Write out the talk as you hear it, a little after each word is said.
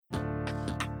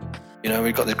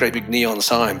We've got this great big neon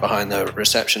sign behind the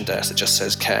reception desk that just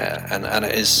says care. And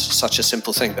it is such a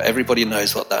simple thing, but everybody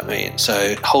knows what that means.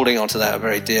 So holding on to that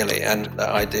very dearly, and that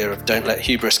idea of don't let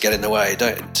hubris get in the way.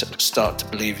 Don't start to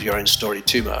believe your own story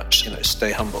too much.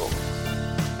 Stay humble.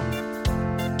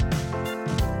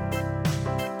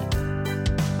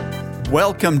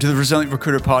 Welcome to the Resilient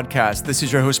Recruiter Podcast. This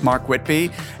is your host, Mark Whitby,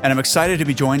 and I'm excited to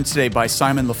be joined today by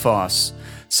Simon La Fosse.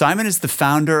 Simon is the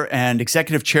founder and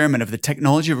executive chairman of the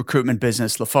technology recruitment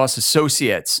business, La Fosse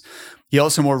Associates. He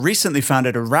also more recently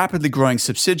founded a rapidly growing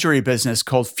subsidiary business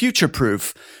called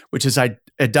Futureproof, which is a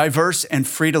diverse and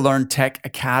free-to-learn tech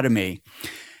academy.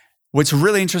 What's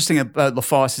really interesting about La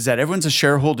Fosse is that everyone's a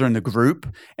shareholder in the group,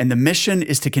 and the mission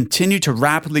is to continue to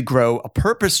rapidly grow a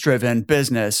purpose-driven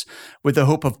business with the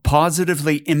hope of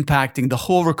positively impacting the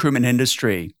whole recruitment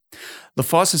industry. La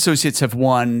Fosse Associates have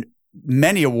won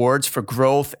many awards for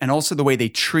growth and also the way they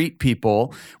treat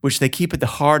people, which they keep at the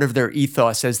heart of their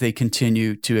ethos as they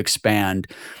continue to expand.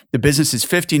 The business is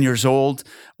 15 years old,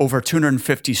 over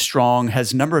 250 strong,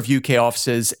 has a number of UK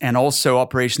offices and also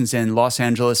operations in Los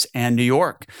Angeles and New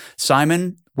York.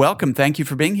 Simon, welcome. Thank you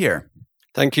for being here.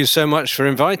 Thank you so much for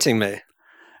inviting me.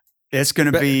 It's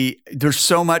going to be, there's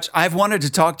so much. I've wanted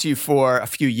to talk to you for a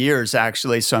few years,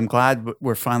 actually, so I'm glad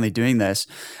we're finally doing this.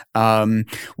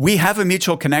 We have a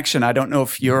mutual connection. I don't know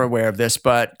if you're aware of this,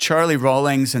 but Charlie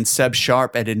Rawlings and Seb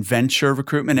Sharp at Adventure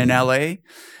Recruitment in LA,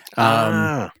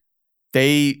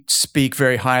 they speak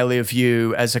very highly of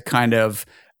you as a kind of,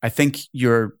 I think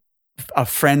you're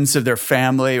friends of their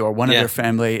family or one of their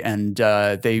family, and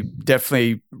they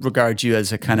definitely regard you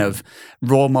as a kind of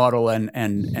role model and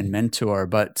mentor.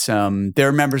 But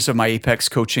they're members of my Apex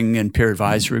coaching and peer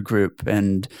advisory group,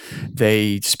 and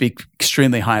they speak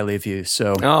extremely highly of you.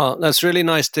 So, that's really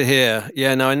nice to hear.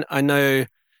 Yeah, no, I know.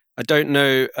 I don't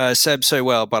know Seb so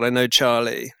well, but I know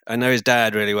Charlie. I know his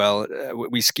dad really well.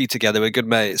 We ski together. We're good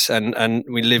mates, and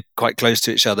we live quite close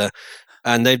to each other.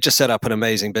 And they've just set up an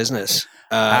amazing business.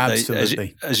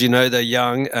 Absolutely. As you know, they're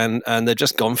young and they've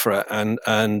just gone for it. And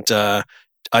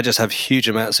I just have huge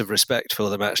amounts of respect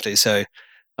for them, actually. So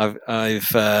I've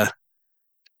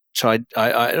tried.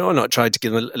 Not tried to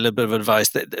give them a little bit of advice.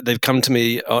 They've come to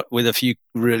me with a few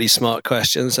really smart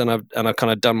questions, and I've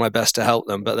kind of done my best to help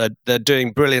them. But they're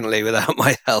doing brilliantly without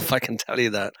my help. I can tell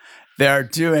you that. They're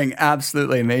doing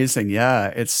absolutely amazing. Yeah,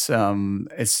 it's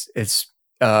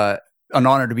an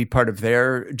honor to be part of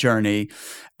their journey.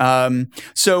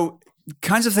 So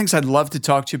kinds of things I'd love to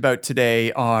talk to you about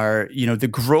today are, the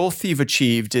growth you've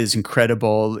achieved is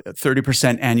incredible,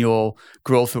 30% annual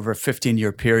growth over a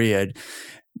 15-year period.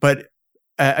 But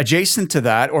adjacent to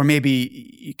that, or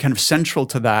maybe kind of central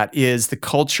to that, is the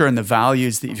culture and the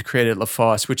values that you've created at La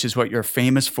Fosse, which is what you're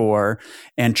famous for,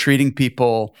 and treating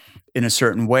people in a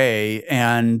certain way.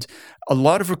 And a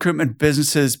lot of recruitment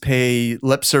businesses pay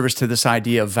lip service to this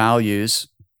idea of values.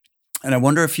 And I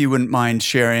wonder if you wouldn't mind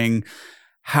sharing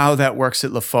how that works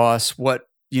at La Fosse.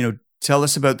 Tell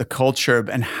us about the culture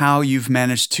and how you've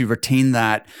managed to retain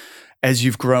that as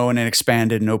you've grown and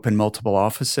expanded and opened multiple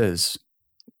offices.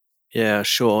 Yeah,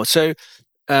 sure. So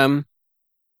the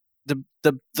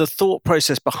thought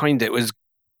process behind it was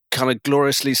kind of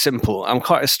gloriously simple. I'm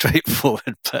quite a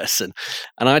straightforward person,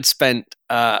 and I'd spent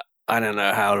I don't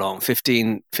know how long,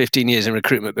 15 years in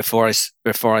recruitment before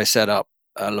I set up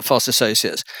La Fosse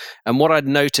Associates. And what I'd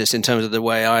noticed in terms of the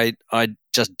way I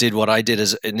just did what I did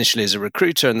initially as a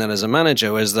recruiter and then as a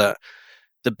manager was that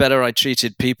the better I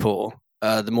treated people,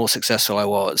 the more successful I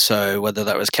was. So whether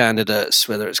that was candidates,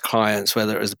 whether it's clients,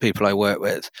 whether it was the people I work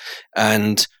with,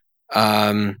 and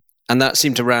that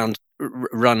seemed to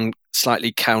run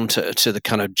slightly counter to the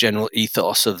kind of general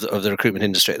ethos of the recruitment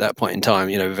industry at that point in time.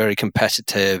 Very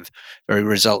competitive, very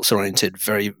results oriented,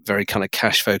 very very kind of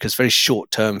cash focused, very short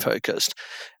term focused.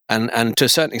 And to a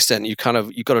certain extent, you've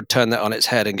got to turn that on its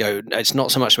head and go, it's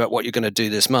not so much about what you're going to do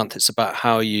this month; it's about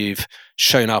how you've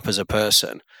shown up as a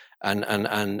person. And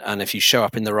if you show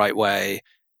up in the right way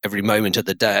every moment of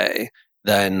the day,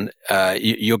 then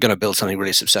you're going to build something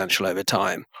really substantial over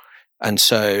time. And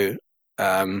so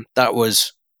that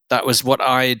was what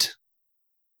I'd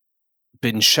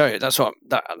been shown. That's what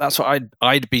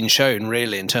I'd been shown,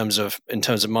 really, in terms of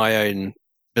my own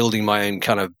building my own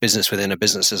kind of business within a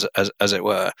business, as it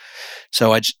were.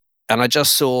 So I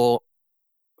just saw,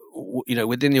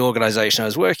 within the organization I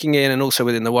was working in, and also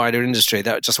within the wider industry,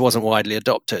 that just wasn't widely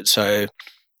adopted. So,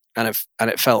 and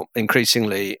it felt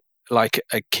increasingly like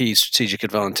a key strategic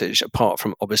advantage, apart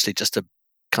from obviously just a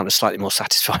kind of slightly more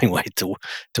satisfying way to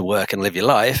work and live your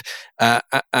life.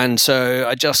 And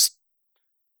so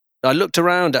I looked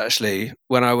around actually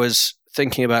when I was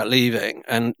thinking about leaving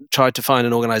and tried to find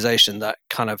an organization that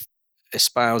kind of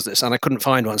espouse this, and I couldn't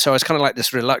find one. So I was kind of like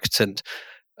this reluctant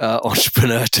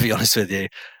entrepreneur, to be honest with you.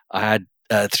 I had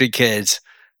 3 kids,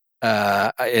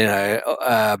 a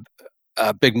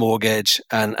big mortgage,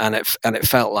 and it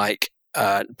felt like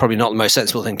probably not the most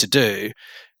sensible thing to do,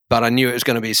 but I knew it was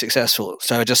going to be successful.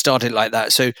 So I just started like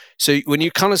that. So when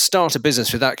you kind of start a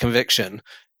business with that conviction,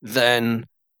 then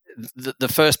the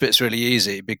first bit's really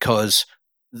easy, because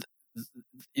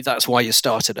that's why you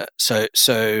started it.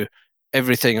 So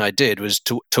everything I did was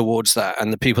towards that,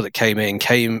 and the people that came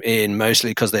in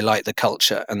mostly because they liked the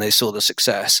culture and they saw the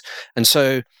success. And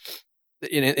so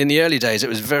in the early days, it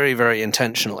was very, very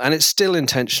intentional, and it's still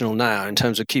intentional now in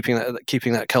terms of keeping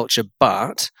that culture.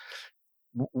 But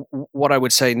what I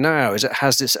would say now is it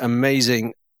has this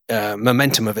amazing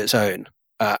momentum of its own,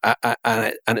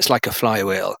 and it's like a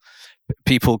flywheel.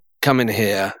 People come in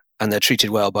here and they're treated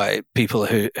well by people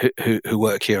who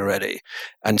work here already.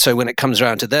 And so when it comes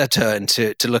around to their turn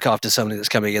to look after somebody that's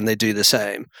coming in, they do the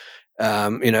same.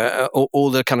 All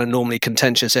the kind of normally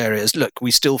contentious areas. Look,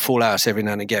 we still fall out every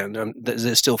now and again.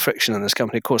 There's still friction in this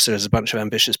company. Of course, there's a bunch of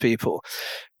ambitious people,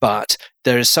 but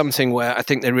there is something where I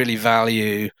think they really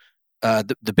value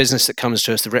the business that comes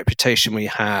to us, the reputation we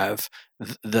have,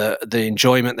 the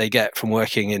enjoyment they get from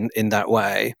working in that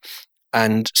way.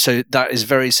 And so that is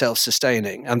very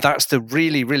self-sustaining. And that's the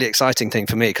really, really exciting thing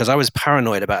for me, because I was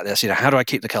paranoid about this. How do I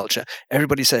keep the culture?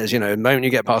 Everybody says, the moment you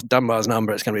get past Dunbar's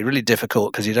number, it's going to be really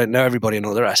difficult because you don't know everybody and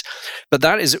all the rest. But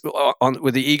that is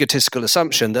with the egotistical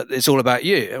assumption that it's all about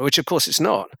you, which of course it's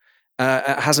not.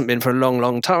 It hasn't been for a long,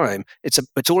 long time.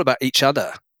 It's all about each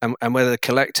other and whether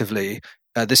collectively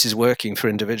this is working for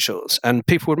individuals. And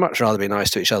people would much rather be nice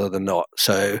to each other than not.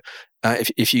 So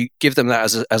if you give them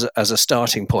that as a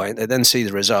starting point, they then see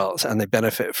the results and they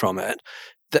benefit from it.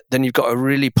 Then you've got a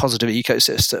really positive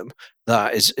ecosystem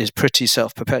that is pretty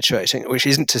self-perpetuating. Which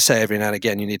isn't to say every now and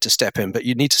again you need to step in, but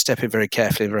you need to step in very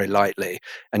carefully and very lightly,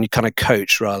 and you kind of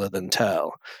coach rather than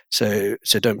tell. So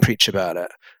don't preach about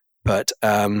it. But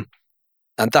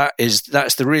and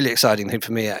that's the really exciting thing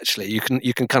for me. Actually, you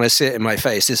can kind of see it in my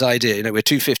face. This idea, we're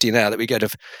 250 now, that we go to.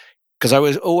 Because I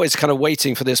was always kind of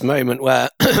waiting for this moment where,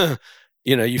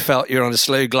 you felt you're on a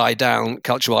slow glide down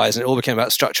culture-wise, and it all became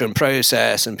about structure and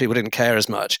process, and people didn't care as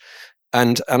much.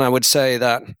 And I would say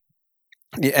that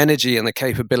the energy and the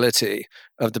capability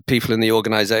of the people in the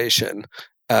organization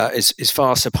is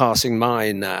far surpassing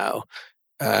mine now.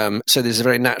 So there's a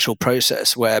very natural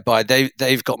process whereby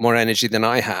they've got more energy than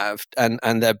I have, and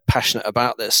they're passionate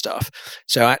about this stuff.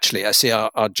 So actually, I see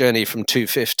our journey from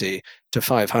 250 to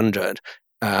 500.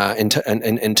 In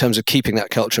terms of keeping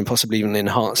that culture and possibly even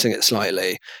enhancing it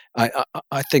slightly, I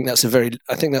think that's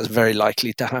very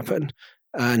likely to happen,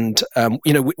 and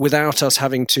without us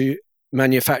having to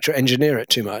manufacture engineer it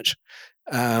too much.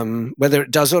 Whether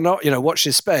it does or not, watch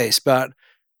this space. But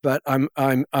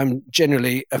I'm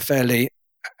generally a fairly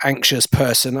anxious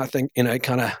person. I think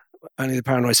kind of only the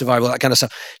paranoid survival, that kind of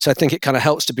stuff. So I think it kind of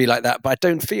helps to be like that. But I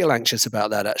don't feel anxious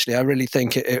about that. Actually, I really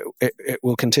think it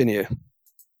will continue.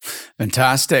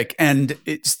 Fantastic. And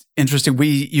it's interesting. We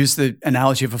use the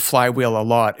analogy of a flywheel a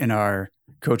lot in our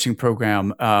coaching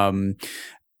program. I'm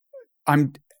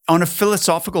on a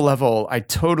philosophical level, I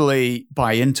totally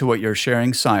buy into what you're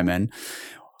sharing, Simon.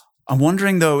 I'm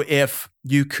wondering, though, if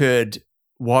you could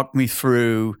walk me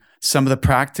through some of the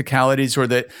practicalities, or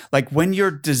when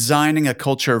you're designing a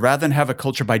culture, rather than have a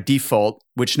culture by default,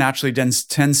 which naturally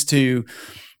tends to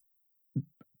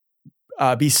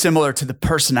be similar to the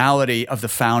personality of the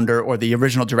founder or the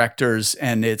original directors,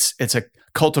 and it's a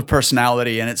cult of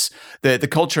personality, and it's the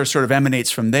culture sort of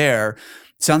emanates from there.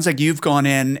 It sounds like you've gone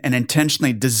in and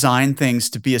intentionally designed things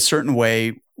to be a certain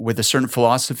way with a certain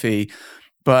philosophy.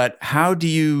 But how do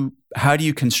you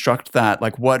construct that?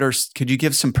 Could you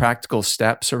give some practical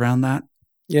steps around that?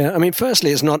 Yeah, I mean,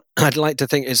 firstly, I'd like to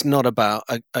think it's not about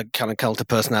a kind of cult of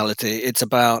personality. It's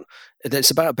about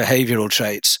behavioral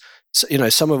traits. So,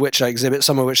 some of which I exhibit,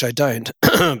 some of which I don't,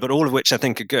 but all of which I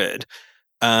think are good.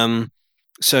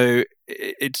 So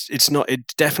it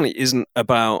definitely isn't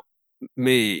about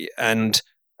me, and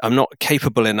I'm not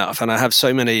capable enough, and I have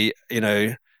so many,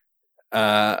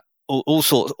 all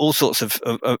sorts of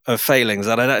failings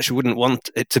that I actually wouldn't want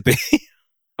it to be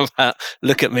about.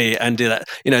 Look at me and do that.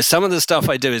 Some of the stuff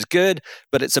I do is good,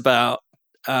 but it's about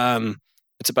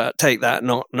take that,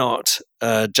 not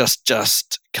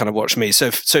just kind of watch me.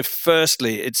 So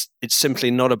firstly, it's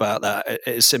simply not about that. It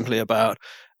is simply about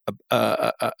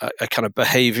a kind of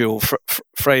behavioral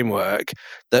framework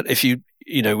that if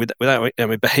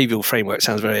behavioral framework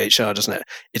sounds very HR, doesn't it?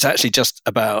 It's actually just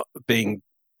about being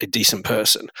a decent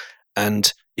person,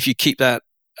 and if you keep that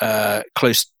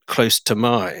close to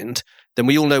mind, then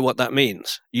we all know what that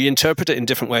means. You interpret it in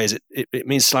different ways. It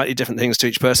means slightly different things to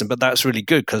each person, but that's really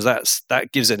good because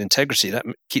that gives it integrity. That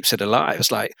keeps it alive.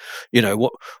 It's like,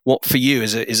 what for you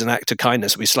is an act of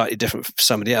kindness will be slightly different for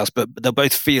somebody else, but they'll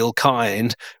both feel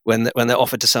kind when they're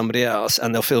offered to somebody else,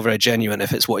 and they'll feel very genuine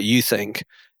if it's what you think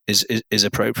is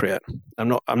appropriate. I'm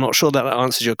not sure that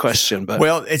answers your question, but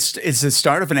well, it's the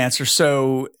start of an answer.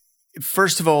 So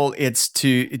first of all, it's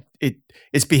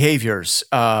behaviors,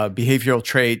 behavioral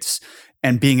traits,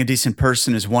 and being a decent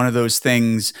person is one of those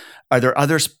things. Are there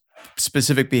other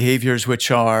specific behaviors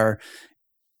which are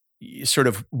sort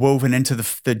of woven into the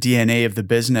DNA of the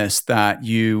business that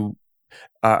you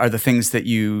are the things that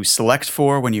you select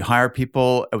for when you hire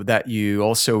people, that you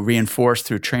also reinforce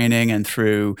through training and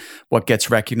through what gets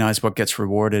recognized, what gets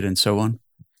rewarded, and so on?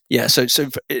 Yeah, so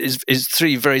it's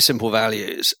three very simple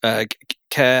values: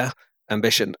 care,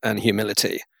 ambition, and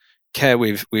humility. Care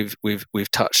we've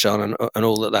touched on, and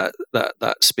all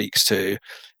that speaks to.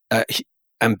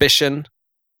 Ambition,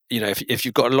 if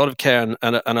you've got a lot of care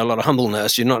and a lot of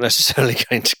humbleness, you're not necessarily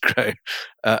going to grow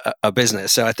a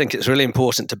business. So I think it's really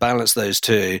important to balance those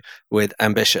two with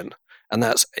ambition, and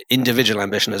that's individual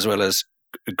ambition as well as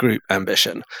group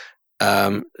ambition.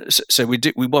 So we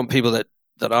want people that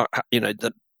are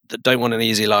that don't want an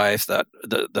easy life, that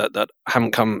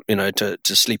haven't come to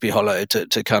Sleepy Hollow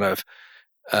to kind of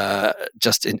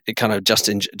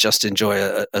just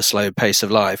enjoy a slow pace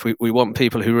of life. We want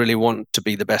people who really want to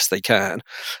be the best they can,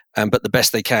 but the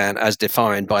best they can as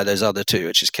defined by those other two,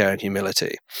 which is care and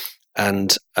humility.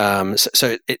 And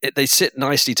so they sit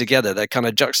nicely together. They're kind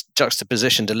of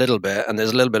juxtapositioned a little bit, and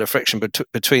there's a little bit of friction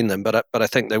between them, but I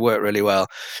think they work really well.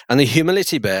 And the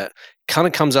humility bit kind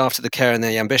of comes after the care and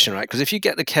the ambition, right? Because if you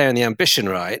get the care and the ambition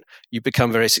right, you become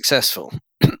very successful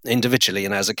individually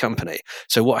and as a company.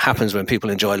 So what happens when people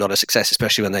enjoy a lot of success,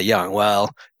 especially when they're young?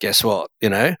 Well, guess what?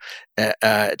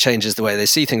 It changes the way they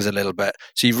see things a little bit.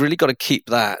 So you've really got to keep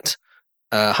that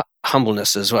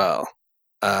humbleness as well.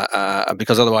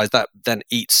 Because otherwise that then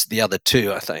eats the other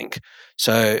two, I think.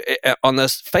 So on the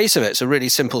face of it, it's a really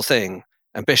simple thing: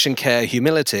 ambition, care,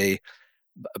 humility,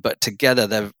 but together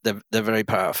they're very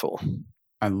powerful.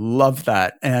 I love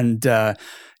that. And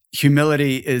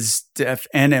humility is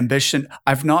and ambition.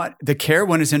 The care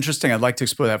one is interesting. I'd like to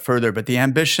explore that further, but the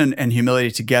ambition and humility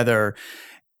together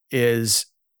is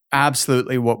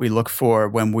absolutely what we look for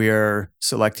when we're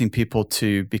selecting people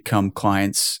to become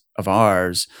clients of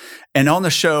ours. And on the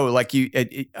show, like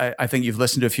I think you've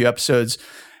listened to a few episodes.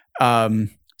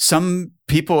 Some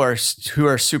people who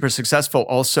are super successful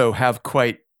also have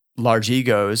quite large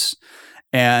egos,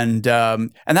 and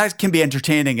that can be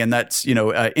entertaining, and that's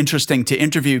interesting to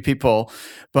interview people.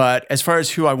 But as far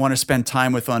as who I want to spend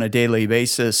time with on a daily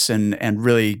basis and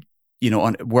really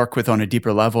work with on a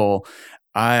deeper level,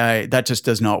 that just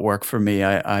does not work for me.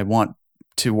 I want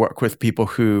to work with people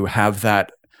who have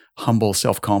that humble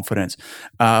self-confidence.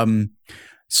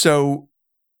 So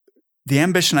the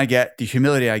ambition I get, the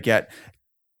humility I get.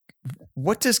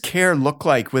 What does care look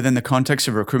like within the context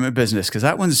of a recruitment business? Because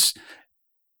that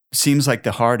seems like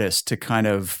the hardest to kind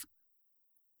of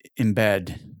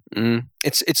embed.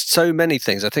 It's so many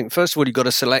things. I think first of all, you've got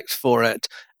to select for it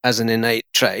as an innate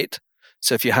trait.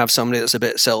 So if you have somebody that's a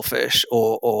bit selfish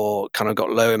or kind of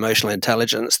got low emotional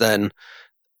intelligence, then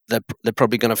they're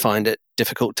probably going to find it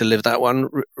difficult to live that one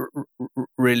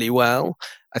really well.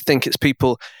 I think it's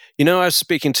people. I was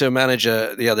speaking to a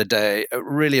manager the other day, a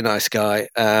really nice guy,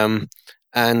 and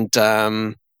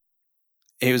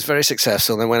he was very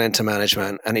successful. Then went into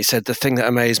management, and he said the thing that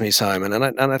amazed me, Simon,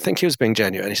 and I think he was being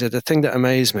genuine. He said the thing that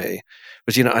amazed me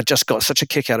was, I just got such a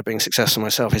kick out of being successful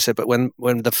myself. He said, but when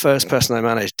the first person I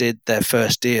managed did their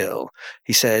first deal,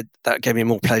 he said that gave me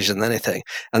more pleasure than anything.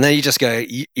 And then you just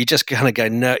kind of go,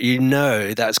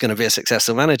 no, that's going to be a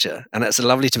successful manager, and it's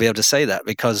lovely to be able to say that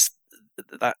because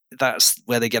that's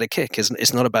where they get a kick.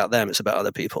 It's not about them; it's about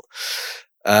other people.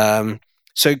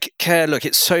 So care, look,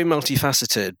 it's so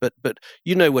multifaceted, but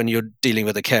when you're dealing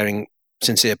with a caring,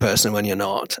 sincere person and when you're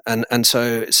not, and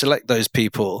so select those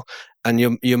people, and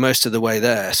you're most of the way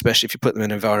there, especially if you put them in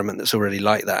an environment that's already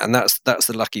like that, and that's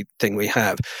the lucky thing we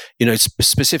have.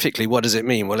 Specifically, what does it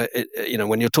mean? Well,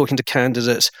 when you're talking to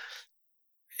candidates,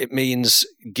 it means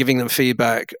giving them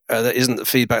feedback that isn't the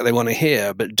feedback they want to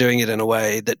hear, but doing it in a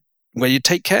way where you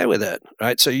take care with it,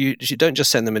 right? So you don't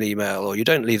just send them an email or you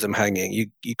don't leave them hanging.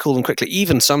 You call them quickly.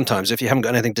 Even sometimes if you haven't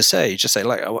got anything to say, you just say,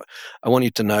 like, I want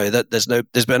you to know that there's been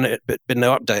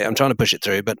no update. I'm trying to push it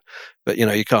through, but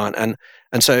you can't.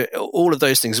 And so all of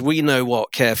those things, we know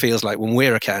what care feels like when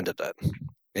we're a candidate.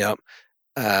 Yeah.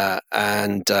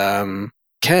 And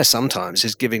care sometimes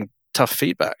is giving tough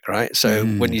feedback, right? So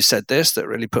when you said this, that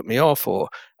really put me off,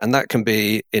 and that can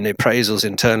be in appraisals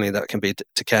internally, that can be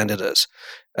to candidates.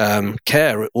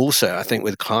 Care also, I think,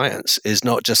 with clients is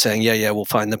not just saying, yeah, we'll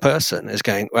find the person. Is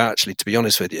going, well, actually, to be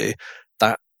honest with you,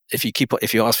 that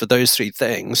if you ask for those three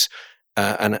things,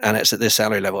 and it's at this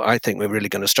salary level, I think we're really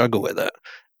going to struggle with it.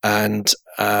 And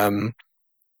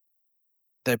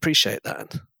they appreciate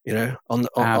that.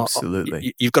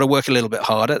 Absolutely. You've got to work a little bit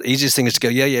harder. The easiest thing is to go,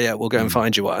 yeah, we'll go and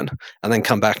find you one, and then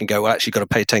come back and go, well, actually, you've got to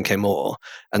pay 10K more,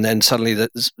 and then suddenly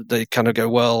they kind of go,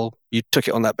 well, you took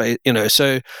it on that base,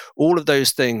 So all of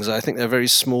those things, I think they're very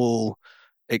small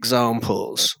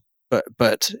examples,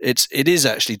 but it is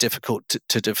actually difficult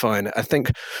to define. I think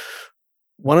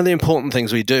one of the important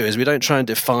things we do is we don't try and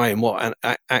define what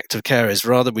an act of care is.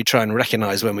 Rather, we try and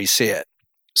recognize when we see it.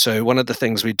 So one of the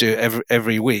things we do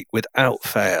every week without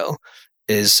fail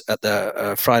is at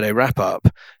the Friday wrap-up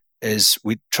is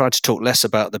we try to talk less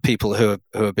about the people who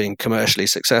are being commercially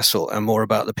successful and more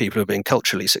about the people who are being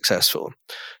culturally successful.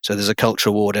 So there's a culture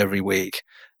award every week,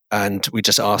 and we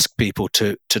just ask people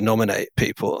to nominate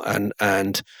people.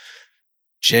 And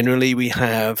generally we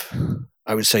have,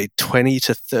 I would say, 20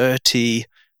 to 30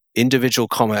 individual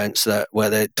comments where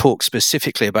they talk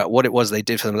specifically about what it was they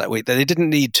did for them that week that they didn't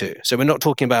need to. So we're not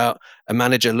talking about a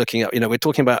manager looking up, we're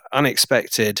talking about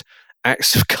unexpected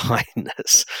acts of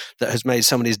kindness that has made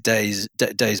somebody's days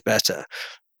better.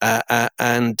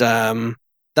 And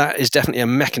that is definitely a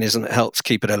mechanism that helps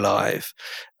keep it alive.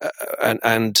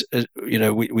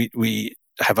 We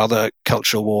have other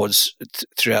cultural awards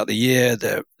throughout the year.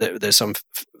 There's some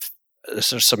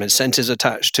incentives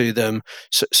attached to them.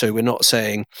 So we're not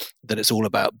saying that it's all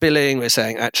about billing. We're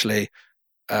saying actually,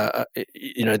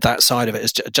 that side of it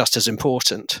is just as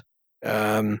important.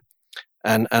 And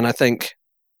I think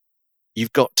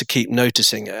you've got to keep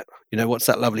noticing it. What's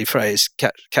that lovely phrase?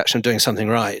 Catch them doing something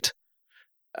right.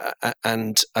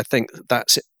 And I think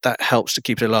that helps to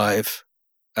keep it alive.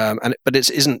 But it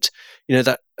isn't,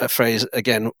 that phrase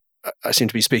again. I seem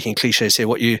to be speaking cliches here.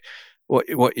 What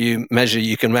you measure,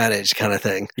 you can manage, kind of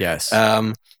thing. Yes.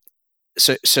 But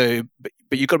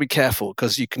you've got to be careful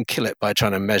because you can kill it by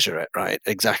trying to measure it, right?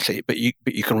 Exactly. But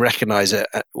you can recognize it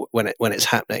when it's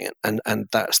happening, and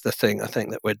that's the thing I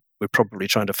think that we're probably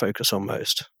trying to focus on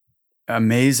most.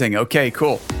 Amazing. Okay,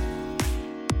 cool.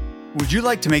 Would you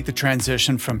like to make the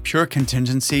transition from pure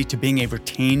contingency to being a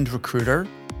retained recruiter?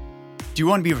 Do you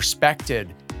want to be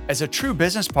respected as a true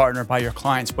business partner by your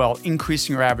clients while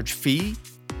increasing your average fee?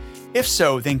 If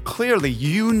so, then clearly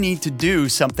you need to do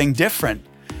something different.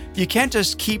 You can't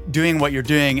just keep doing what you're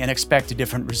doing and expect a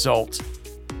different result.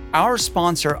 Our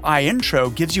sponsor,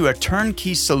 iIntro, gives you a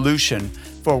turnkey solution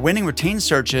for winning retained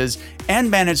searches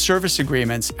and managed service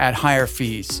agreements at higher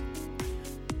fees.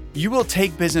 You will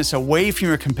take business away from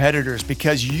your competitors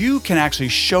because you can actually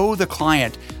show the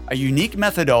client a unique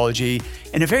methodology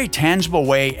in a very tangible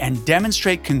way and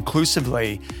demonstrate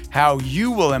conclusively how you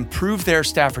will improve their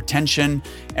staff retention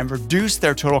and reduce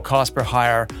their total cost per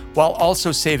hire while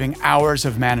also saving hours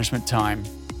of management time.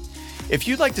 If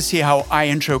you'd like to see how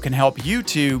iIntro can help you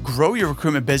to grow your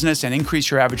recruitment business and increase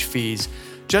your average fees,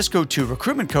 just go to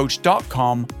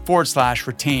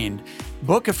recruitmentcoach.com/retained.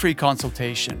 Book a free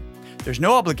consultation. There's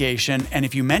no obligation, and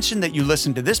if you mention that you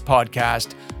listen to this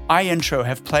podcast, iIntro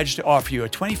have pledged to offer you a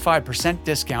 25%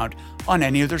 discount on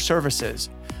any of their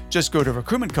services. Just go to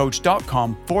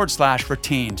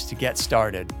recruitmentcoach.com/retained to get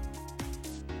started.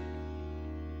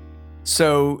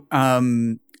 So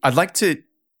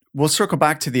we'll circle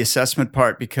back to the assessment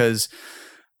part because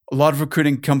a lot of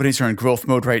recruiting companies are in growth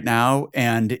mode right now,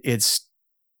 and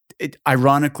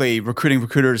ironically, recruiting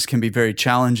recruiters can be very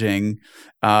challenging.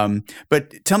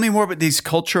 But tell me more about these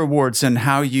culture awards and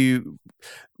how you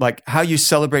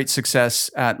celebrate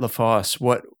success at La Fosse.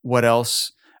 What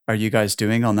else are you guys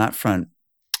doing on that front?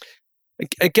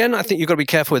 Again, I think you've got to be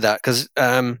careful with that because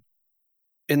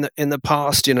in the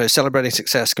past, celebrating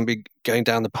success can be going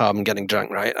down the pub and getting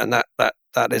drunk, right? And that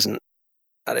isn't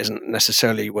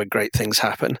necessarily where great things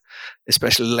happen,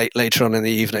 especially later on in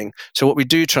the evening. So what we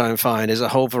do try and find is a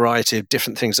whole variety of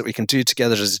different things that we can do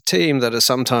together as a team that are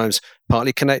sometimes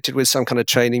partly connected with some kind of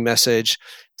training message.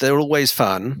 They're always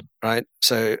fun, right?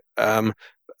 So,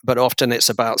 but often it's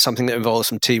about something that involves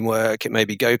some teamwork. It may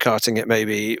be go-karting, it may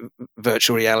be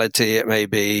virtual reality, it may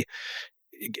be,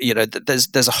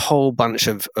 there's a whole bunch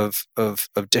of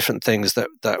different things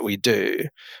that we do.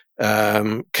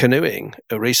 Canoeing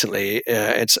recently,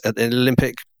 it's at the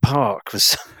Olympic Park was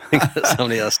something that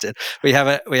somebody else did. We have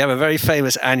a very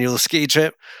famous annual ski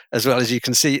trip, as well as you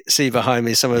can see behind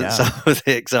me some of the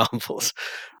examples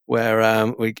where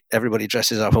everybody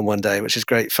dresses up on one day, which is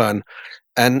great fun.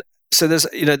 And So there's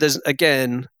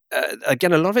again a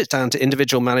lot of it's down to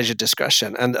individual manager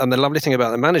discretion, and the lovely thing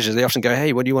about the managers, they often go,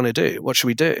 hey, what do you want to do? What should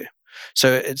we do?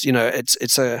 So it's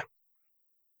a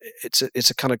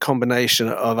kind of combination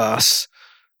of us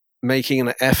making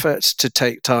an effort to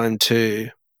take time to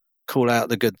call out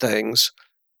the good things,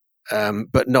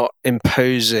 but not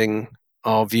imposing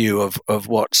our view of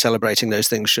what celebrating those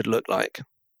things should look like.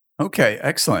 Okay,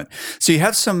 excellent. So you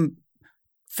have some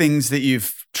things that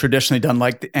you've traditionally done,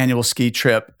 like the annual ski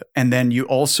trip, and then you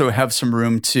also have some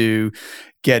room to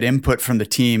get input from the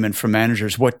team and from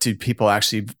managers. What do people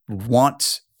actually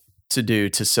want to do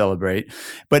to celebrate?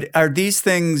 But are these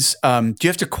things, do you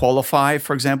have to qualify,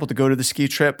 for example, to go to the ski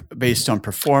trip based on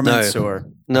performance?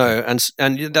 No, and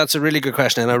that's a really good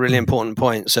question and a really important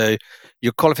point. So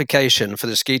your qualification for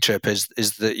the ski trip is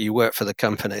that you work for the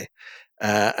company.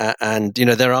 And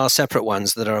there are separate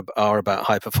ones that are about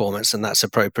high performance, and that's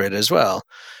appropriate as well.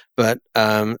 But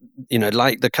like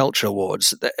the culture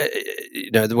awards,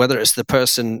 whether it's the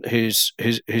person who's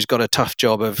got a tough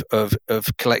job of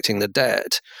collecting the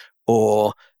debt,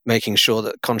 or making sure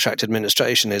that contract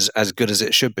administration is as good as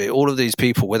it should be, all of these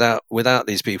people, without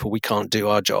these people, we can't do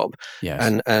our job.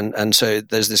 Yes. And so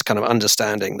there's this kind of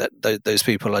understanding that those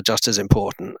people are just as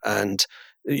important, and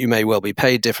you may well be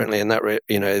paid differently, and that's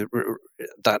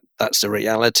the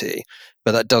reality.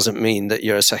 But that doesn't mean that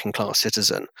you're a second-class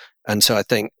citizen. And so I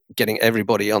think getting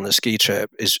everybody on the ski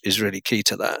trip is really key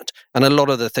to that. And a lot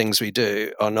of the things we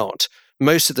do are not.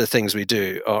 Most of the things we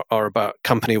do are about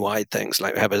company-wide things,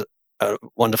 like we have a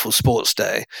wonderful sports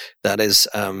day that is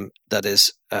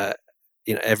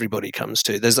everybody comes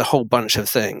to. There's a whole bunch of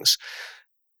things.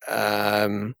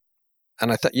 And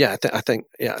I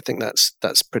think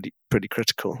that's pretty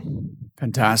critical.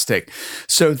 Fantastic.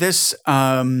 So this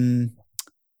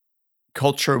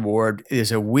culture award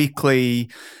is a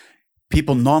weekly.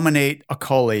 People nominate a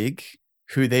colleague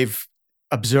who they've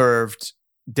observed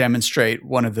demonstrate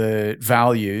one of the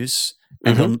values,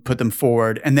 and they'll put them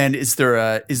forward. And then is there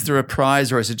a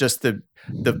prize, or is it just the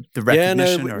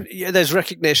recognition? There's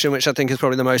recognition, which I think is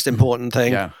probably the most important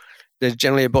thing. Yeah. There's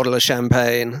generally a bottle of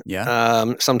champagne.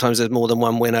 Yeah. Sometimes there's more than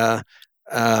one winner.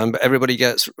 But everybody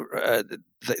gets,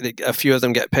 a few of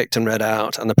them get picked and read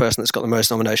out, and the person that's got the most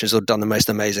nominations or done the most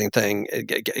amazing thing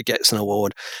it gets an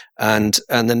award. And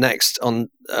the next on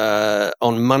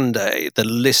Monday, the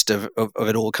list of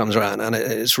it all comes around, and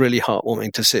it's really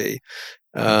heartwarming to see.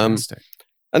 Fantastic.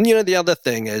 And the other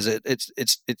thing is it's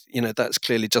that's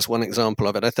clearly just one example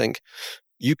of it. I think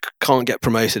you can't get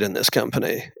promoted in this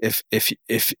company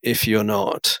if you're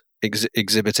not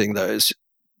exhibiting those,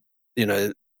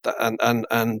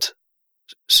 and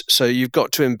so you've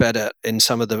got to embed it in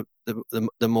some of the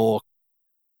more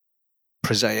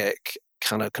prosaic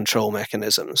kind of control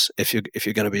mechanisms if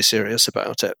you're going to be serious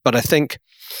about it. But I think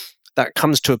that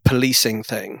comes to a policing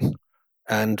thing.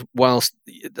 And whilst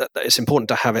it's important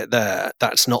to have it there,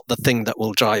 that's not the thing that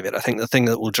will drive it. I think the thing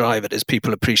that will drive it is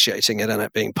people appreciating it and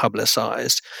it being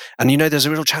publicized. And there's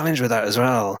a real challenge with that as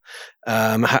well.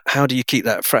 How do you keep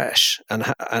that fresh? And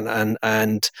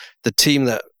the team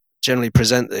that generally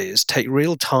present these take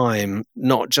real time,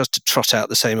 not just to trot out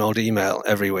the same old email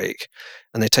every week,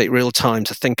 and they take real time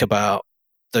to think about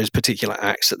those particular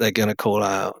acts that they're going to call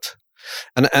out.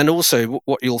 And also,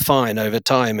 what you'll find over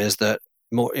time is that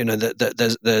more,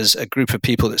 that there's a group of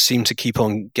people that seem to keep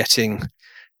on getting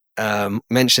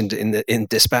mentioned in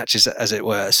dispatches, as it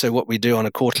were. So what we do on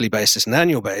a quarterly basis and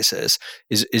annual basis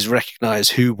is recognize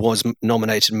who was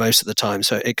nominated most of the time.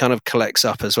 So it kind of collects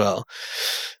up as well.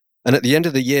 And at the end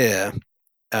of the year,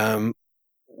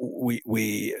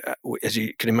 we as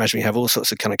you can imagine, we have all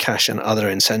sorts of kind of cash and other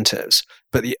incentives.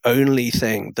 But the only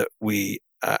thing that we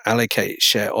allocate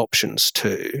share options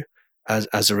to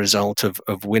as a result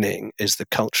of winning is the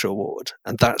culture award.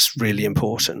 And that's really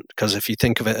important, because if you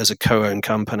think of it as a co-owned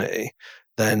company,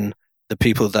 then the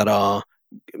people that are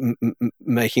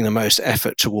making the most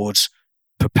effort towards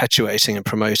perpetuating and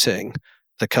promoting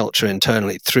the culture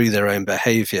internally through their own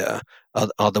behavior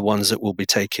are the ones that will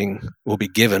be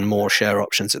given more share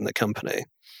options in the company.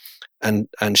 And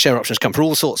share options come for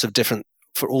all sorts of different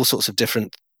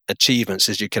achievements,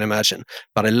 as you can imagine.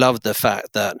 But I love the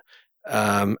fact that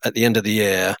at the end of the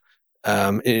year,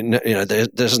 there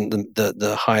isn't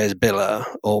the highest biller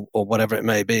or whatever it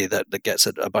may be that gets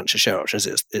a bunch of share options.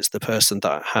 It's the person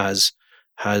that has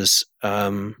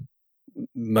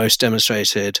most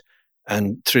demonstrated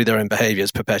and through their own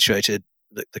behaviors perpetuated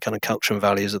the kind of culture and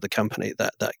values of the company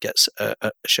that gets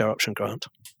a share option grant.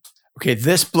 Okay,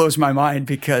 this blows my mind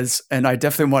and I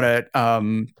definitely want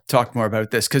to talk more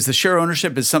about this, because the share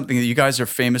ownership is something that you guys are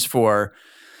famous for.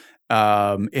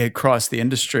 across the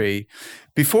industry.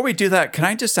 Before we do that, can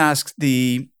I just ask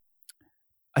the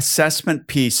assessment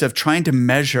piece of trying to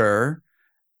measure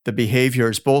the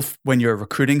behaviors, both when you're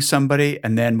recruiting somebody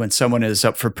and then when someone is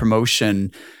up for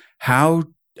promotion? How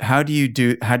do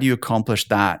you accomplish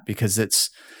that? Because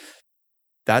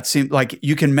that seems like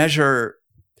you can measure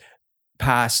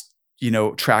past,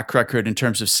 track record in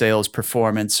terms of sales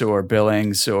performance or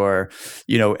billings, or,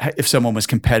 if someone was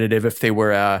competitive, if they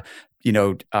were a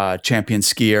champion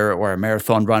skier or a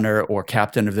marathon runner or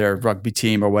captain of their rugby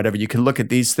team or whatever. You can look at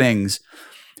these things,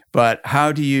 but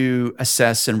how do you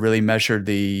assess and really measure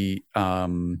the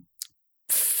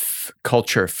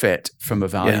culture fit from a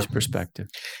values perspective?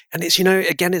 And it's,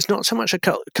 again, it's not so much a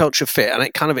culture fit, and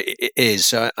it kind of it is.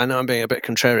 So I know I'm being a bit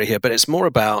contrary here, but it's more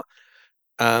about,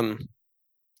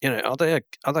 are they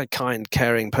a kind,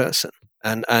 caring person?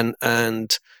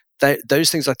 And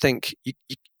those things, I think,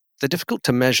 they're difficult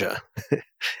to measure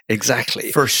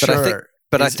exactly. For sure.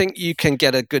 But I think you can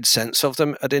get a good sense of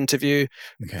them at interview,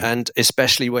 and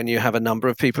especially when you have a number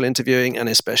of people interviewing, and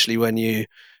especially when the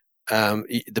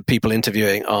people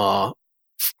interviewing are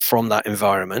from that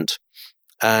environment.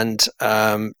 And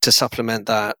to supplement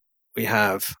that, we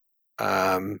have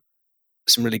some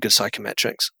really good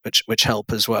psychometrics, which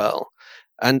help as well.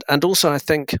 And also, I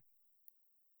think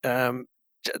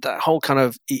that whole kind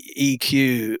of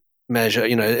EQ measure,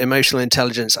 emotional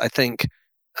intelligence, I think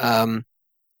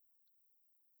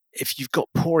if you've got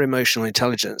poor emotional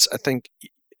intelligence, I think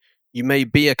you may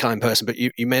be a kind person, but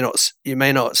you may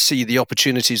not see the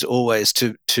opportunities always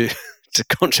to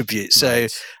contribute. So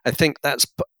right. I think that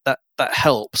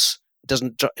helps.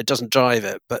 It doesn't drive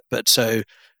it, but so,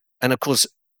 and of course,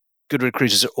 good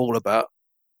recruiters are all about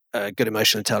good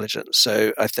emotional intelligence.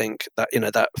 So I think that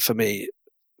that for me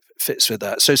fits with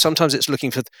that. So sometimes it's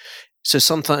looking for. So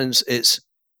sometimes it's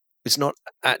not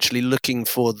actually looking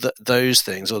for those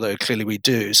things, although clearly we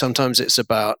do. Sometimes it's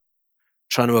about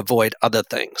trying to avoid other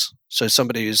things. So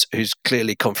somebody who's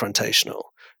clearly confrontational,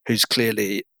 who's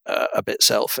clearly a bit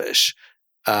selfish,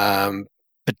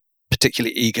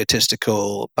 particularly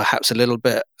egotistical, perhaps a little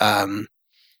bit.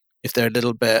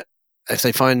 If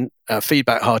they find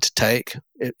feedback hard to take,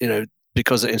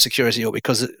 because of insecurity or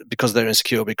because they're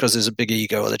insecure, because there's a big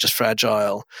ego or they're just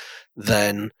fragile,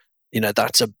 then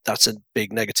that's a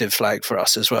big negative flag for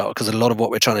us as well, because a lot of what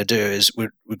we're trying to do is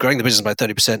we're growing the business by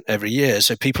 30% every year.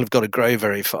 So people have got to grow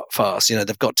very fast.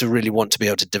 They've got to really want to be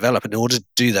able to develop. And in order to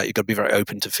do that, you've got to be very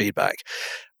open to feedback.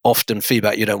 Often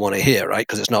feedback you don't want to hear, right?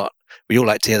 Because it's not, we all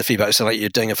like to hear the feedback. So like, you're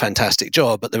doing a fantastic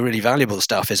job, but the really valuable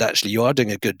stuff is actually you are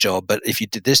doing a good job, but if you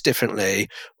did this differently,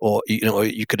 or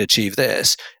you could achieve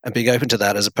this, and being open to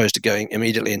that as opposed to going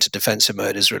immediately into defensive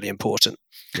mode is really important.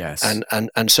 Yes.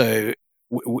 And so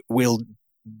we'll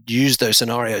use those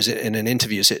scenarios in an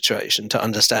interview situation to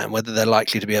understand whether they're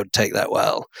likely to be able to take that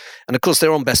well. And of course,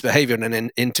 they're on best behavior in an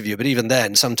interview, but even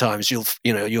then, sometimes you'll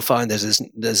find there's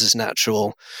this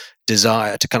natural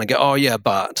desire to kind of go, oh yeah,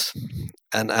 but,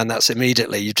 and that's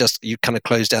immediately you kind of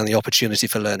close down the opportunity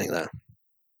for learning there.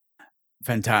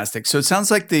 Fantastic. So it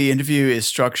sounds like the interview is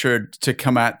structured to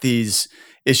come at these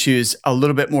issues a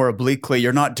little bit more obliquely.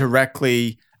 You're not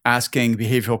directly asking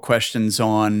behavioral questions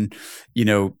on,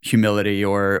 humility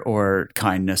or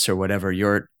kindness or whatever.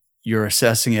 You're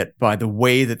assessing it by the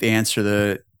way that they answer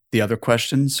the other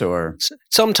questions, or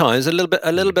sometimes a little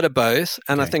bit of both.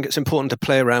 And okay. I think it's important to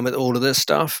play around with all of this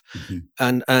stuff.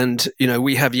 Mm-hmm. And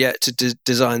we have yet to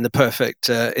design the perfect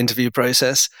interview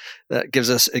process that gives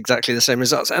us exactly the same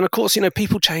results. And of course,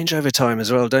 people change over time as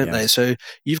well, don't they? So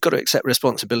you've got to accept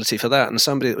responsibility for that. And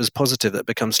somebody that was positive that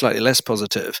becomes slightly less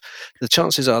positive, the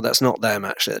chances are that's not them.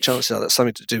 Actually, the chances are that's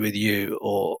something to do with you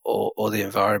or the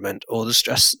environment or the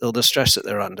stress that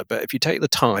they're under. But if you take the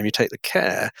time, you take the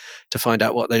care to find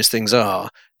out what those things are,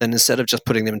 then instead of just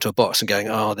putting them into a box and going,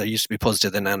 oh, they used to be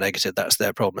positive, they're now negative, that's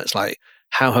their problem. It's like,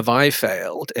 how have I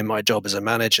failed in my job as a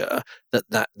manager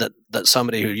that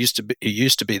somebody who used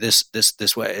to be this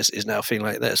way is now feeling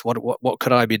like this? What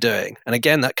could I be doing? And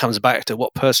again, that comes back to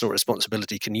what personal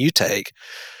responsibility can you take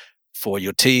for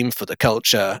your team, for the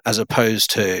culture, as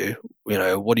opposed to,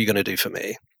 what are you going to do for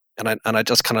me? And I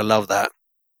just kind of love that.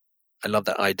 I love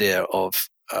that idea of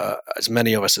as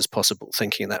many of us as possible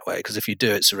thinking that way, because if you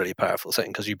do, it's a really powerful thing,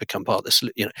 because you become part of the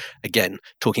solution. Again,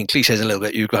 talking cliches a little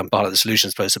bit, you become part of the solution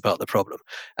as opposed to part of the problem.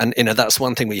 And that's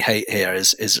one thing we hate here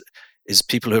is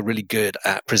people who are really good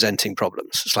at presenting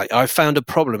problems. It's like, I found a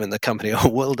problem in the company. Oh,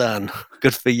 well done,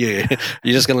 good for you.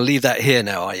 You're just going to leave that here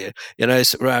now, are you?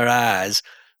 Whereas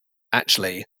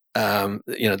actually,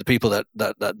 The people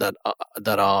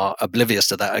that are oblivious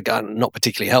to that are not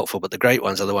particularly helpful, but the great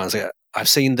ones are the ones that go, I've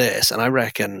seen this, and I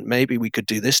reckon maybe we could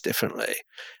do this differently.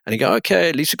 And you go, okay,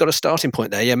 at least we've got a starting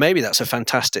point there. Yeah, maybe that's a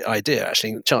fantastic idea.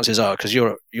 Actually, chances are, because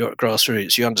you're at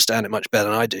grassroots, you understand it much better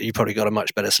than I do. You've probably got a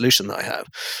much better solution than I have.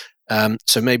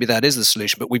 So maybe that is the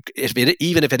solution. But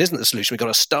even if it isn't the solution, we've got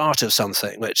a start of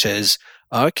something, which is,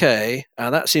 okay,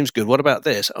 that seems good. What about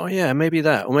this? Oh, yeah, maybe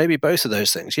that, or maybe both of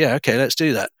those things. Yeah, okay, let's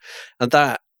do that. And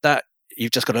that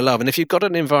you've just got to love. And if you've got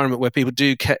an environment where people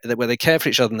where they care for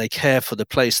each other and they care for the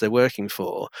place they're working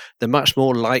for, they're much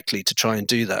more likely to try and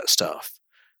do that stuff.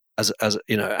 As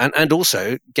you know, and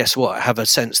also, guess what? Have a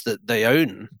sense that they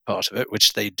own part of it,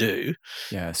 which they do.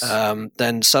 Yes.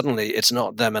 Then suddenly it's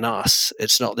not them and us.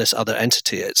 It's not this other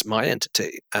entity. It's my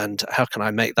entity. And how can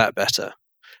I make that better?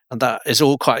 And that is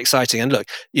all quite exciting. And look,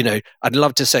 I'd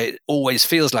love to say it always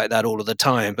feels like that all of the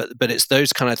time, but it's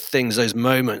those kind of things, those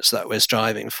moments that we're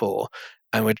striving for,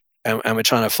 and we're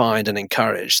trying to find and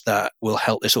encourage that will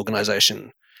help this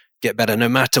organization get better, no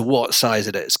matter what size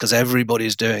it is, because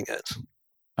everybody's doing it.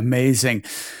 Amazing.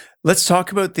 Let's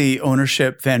talk about the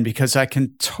ownership then, because I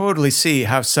can totally see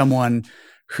how someone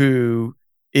who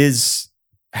has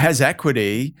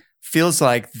equity feels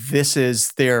like this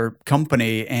is their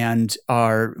company and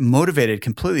are motivated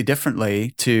completely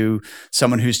differently to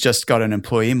someone who's just got an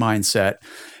employee mindset.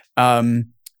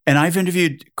 And I've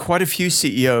interviewed quite a few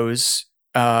CEOs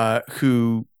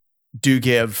who do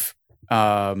give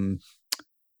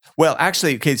well,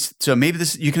 actually, okay, so maybe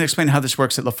you can explain how this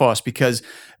works at La Fosse, because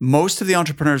most of the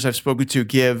entrepreneurs I've spoken to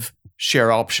give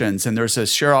share options, and there's a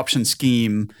share option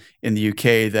scheme in the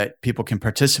UK that people can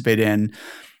participate in.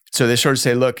 So they sort of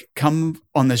say, look, come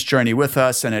on this journey with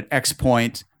us, and at X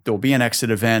point, there will be an exit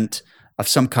event of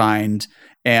some kind,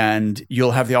 and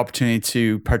you'll have the opportunity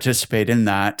to participate in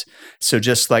that. So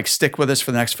just like stick with us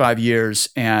for the next 5 years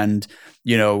and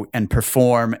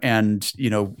perform, and,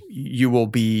 you will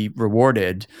be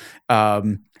rewarded.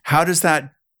 How does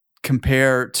that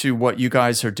compare to what you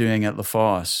guys are doing at La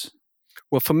Fosse?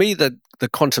 Well, for me, the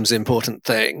quantum's the important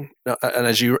thing, and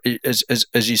as you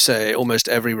say, almost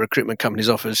every recruitment company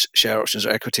offers share options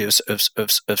or equity of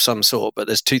some sort. But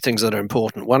there's two things that are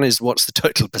important. One is, what's the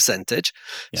total percentage?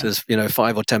 Yeah. So there's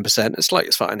 5 or 10%.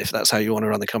 It's fine if that's how you want to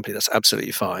run the company. That's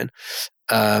absolutely fine.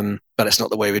 But it's not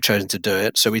the way we've chosen to do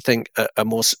it. So we think a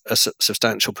more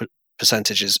substantial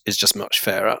percentage is just much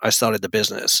fairer. I started the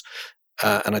business.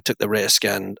 And I took the risk,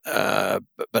 and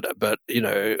but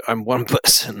I'm one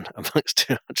person amongst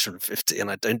 250, and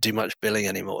I don't do much billing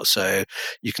anymore. So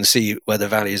you can see where the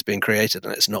value is being created,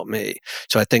 and it's not me.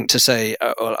 So I think to say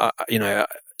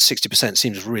 60%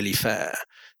 seems really fair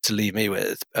to leave me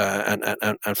with, and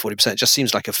 40% just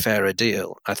seems like a fairer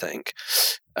deal, I think.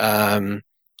 So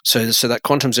that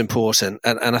quantum's important,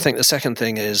 and I think the second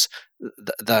thing is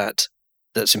that's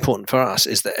important for us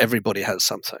is that everybody has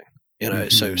something.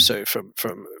 So from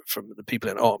the people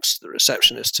in ops, the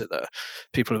receptionists, to the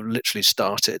people who literally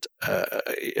started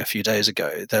a few days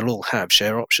ago, they'll all have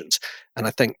share options, and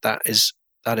I think that is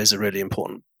a really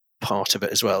important part of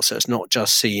it as well. So it's not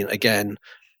just seen again,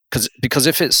 because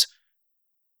if it's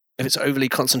overly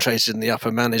concentrated in the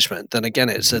upper management, then again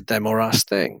it's a them or us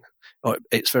thing. Or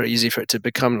it's very easy for it to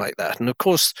become like that. And of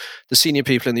course, the senior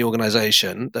people in the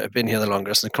organization that have been here the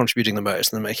longest and are contributing the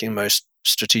most and are making the most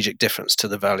strategic difference to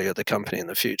the value of the company in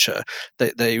the future,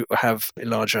 they have a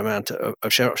larger amount of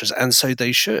share options, and so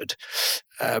they should.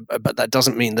 But that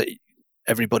doesn't mean that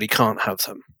everybody can't have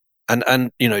them.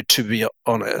 And to be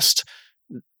honest,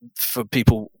 for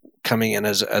people coming in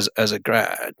as a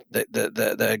grad,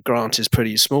 their grant is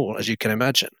pretty small, as you can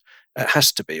imagine. It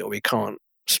has to be, or we can't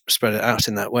spread it out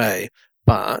in that way.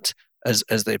 But as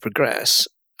they progress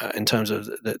in terms of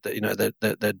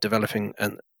they're developing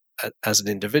and as an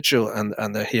individual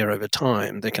and they're here over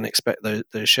time, they can expect those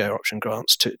share option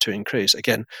grants to increase.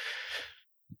 Again,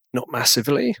 not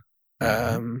massively,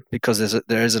 because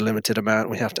there is a limited amount.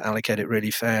 We have to allocate it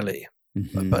really fairly.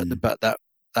 Mm-hmm. But that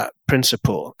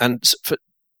principle, and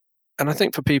I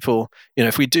think for people,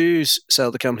 if we do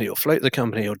sell the company or float the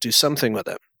company or do something with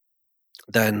it,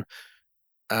 then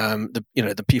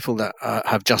the people that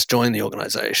have just joined the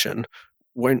organization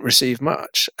won't receive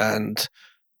much, and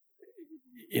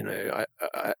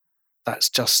that's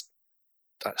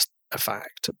a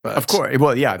fact. But of course,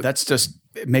 well, yeah,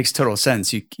 it makes total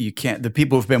sense. You can't. The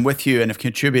people who've been with you and have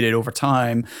contributed over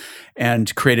time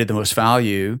and created the most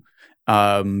value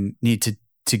need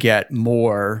to get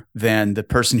more than the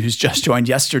person who's just joined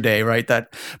yesterday, right?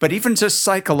 But even just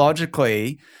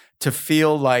psychologically, to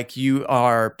feel like you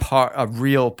are a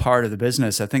real part of the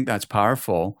business, I think that's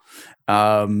powerful.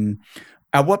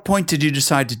 At what point did you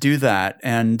decide to do that?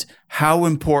 And how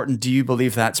important do you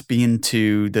believe that's been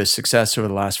to the success over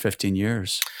the last 15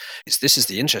 years? This is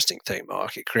the interesting thing,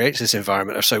 Mark. It creates this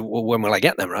environment of, so well, when will I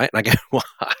get them, right? And I go, well,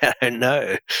 I don't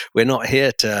know. We're not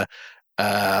here to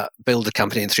build a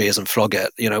company in 3 years and flog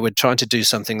it. We're trying to do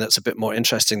something that's a bit more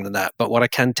interesting than that. But what I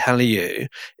can tell you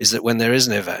is that when there is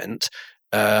an event,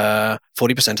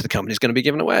 40% of the company is going to be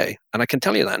given away. And I can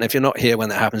tell you that. And if you're not here when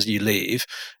that happens, you leave.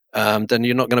 Then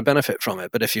you're not going to benefit from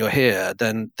it. But if you're here,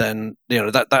 then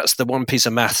that's the one piece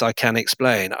of maths I can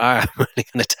explain. I'm only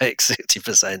going to take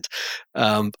 60%,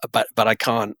 but I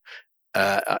can't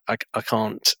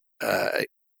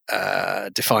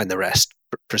define the rest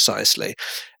precisely.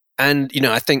 And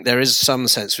I think there is some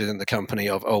sense within the company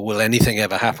of, oh, will anything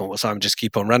ever happen? Well, so I'm just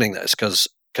keep on running this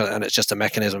and it's just a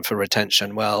mechanism for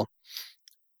retention. Well,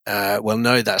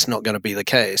 no, that's not going to be the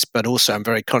case. But also, I'm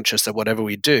very conscious that whatever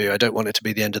we do, I don't want it to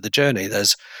be the end of the journey.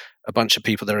 There's a bunch of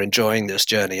people that are enjoying this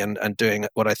journey and doing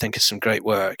what I think is some great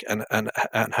work, and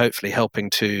hopefully helping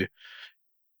to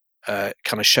kind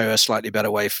of show a slightly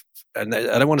better way. And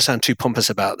I don't want to sound too pompous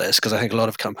about this, because I think a lot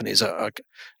of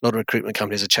recruitment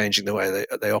companies are changing the way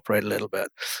they operate a little bit.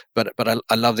 But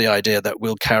I love the idea that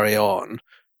we'll carry on,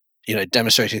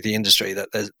 demonstrating to the industry that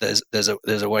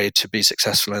there's a way to be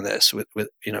successful in this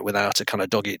without a kind of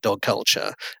dog eat dog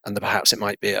culture, and that perhaps it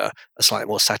might be a slightly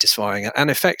more satisfying and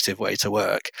effective way to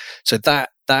work. So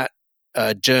that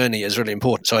journey is really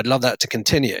important. So I'd love that to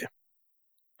continue.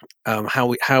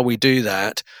 How we do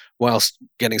that whilst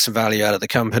getting some value out of the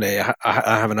company, I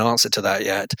haven't an answer to that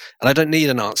yet, and I don't need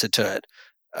an answer to it.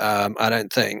 I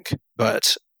don't think,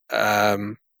 but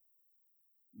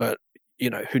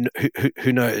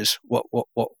who knows what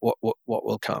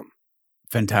will come.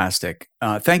 Fantastic.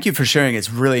 Thank you for sharing. It's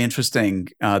really interesting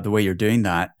the way you're doing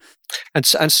that. And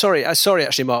sorry,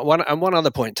 actually, Mark. One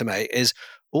other point to make is,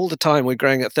 all the time we're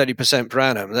growing at 30% per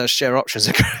annum. Those share options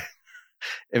are growing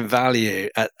in value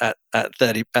at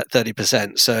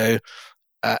 30%. So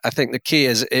I think the key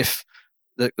is, if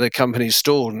the company's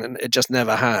stalled, and it just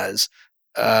never has,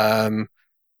 then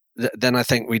I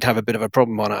think we'd have a bit of a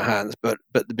problem on our hands. But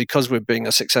because we're being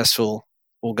a successful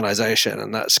organization,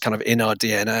 and that's kind of in our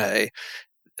DNA,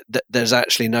 there's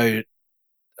actually no,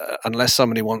 unless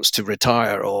somebody wants to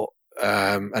retire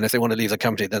and if they want to leave the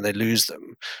company, then they lose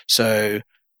them. So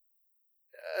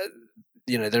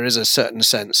there is a certain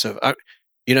sense of, I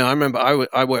remember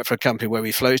I worked for a company where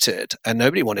we floated, and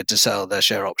nobody wanted to sell their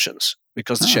share options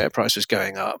because the share price was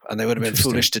going up, and they would have been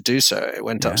foolish to do so. It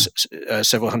went up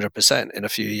several 100% in a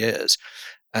few years.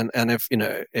 And if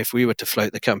we were to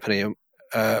float the company,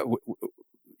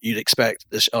 you'd expect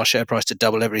our share price to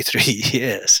double every 3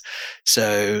 years.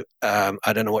 So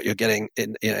I don't know what you're getting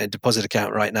in deposit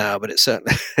account right now, but it's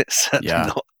certainly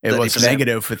not 30%. It was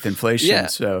negative with inflation. Yeah.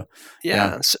 So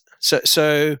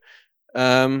So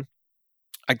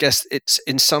I guess it's,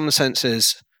 in some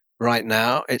senses, right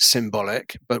now it's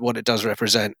symbolic, but what it does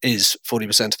represent is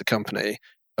 40% of the company,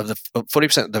 of the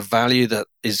 40% of the value that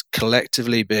is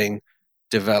collectively being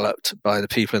developed by the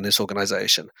people in this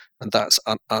organization, and that's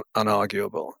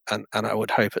unarguable. And I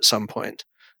would hope at some point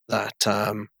that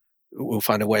we'll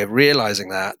find a way of realizing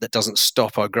that doesn't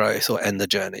stop our growth or end the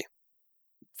journey.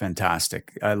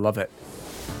 Fantastic. I love it.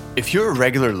 If you're a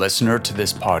regular listener to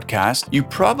this podcast, you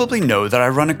probably know that I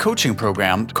run a coaching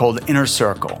program called Inner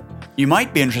Circle. You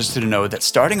might be interested to know that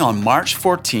starting on March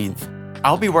 14th,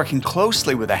 I'll be working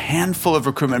closely with a handful of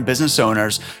recruitment business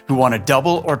owners who want to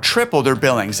double or triple their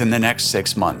billings in the next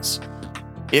 6 months.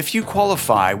 If you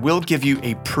qualify, we'll give you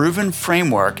a proven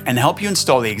framework and help you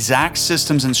install the exact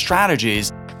systems and strategies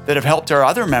that have helped our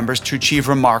other members to achieve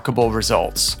remarkable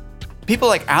results. People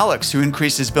like Alex, who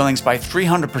increased his billings by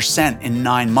 300% in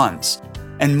 9 months,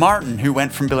 and Martin, who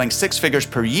went from billing 6 figures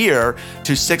per year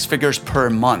to 6 figures per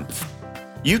month.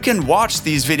 You can watch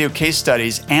these video case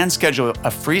studies and schedule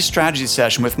a free strategy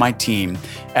session with my team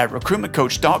at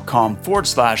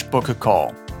recruitmentcoach.com/book a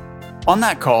call. On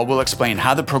that call, we'll explain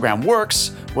how the program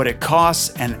works, what it costs,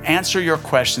 and answer your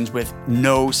questions with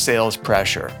no sales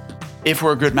pressure. If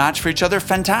we're a good match for each other,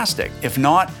 fantastic. If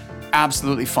not,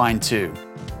 absolutely fine too.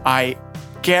 I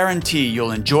guarantee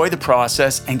you'll enjoy the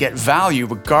process and get value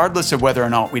regardless of whether or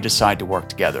not we decide to work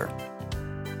together.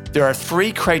 There are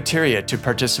 3 criteria to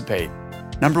participate.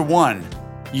 Number 1,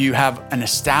 you have an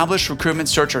established recruitment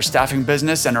search or staffing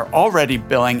business and are already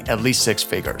billing at least 6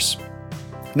 figures.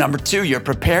 Number 2, you're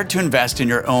prepared to invest in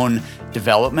your own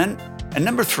development. And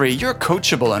number 3, you're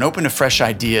coachable and open to fresh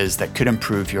ideas that could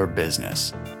improve your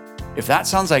business. If that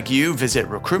sounds like you, visit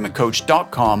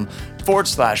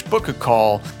recruitmentcoach.com/book a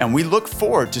call, and we look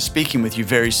forward to speaking with you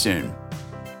very soon.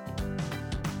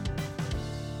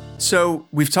 So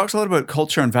we've talked a lot about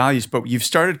culture and values, but you've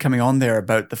started coming on there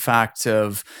about the fact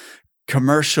of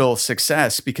commercial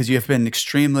success, because you have been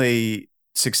extremely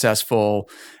successful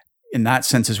in that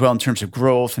sense as well, in terms of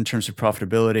growth, in terms of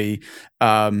profitability.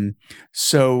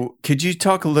 So could you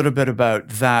talk a little bit about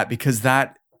that? Because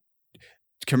that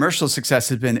commercial success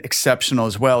has been exceptional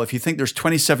as well. If you think there's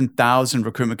 27,000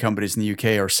 recruitment companies in the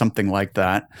UK or something like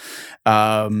that,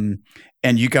 and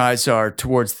you guys are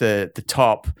towards the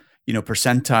top,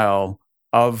 percentile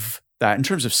of that in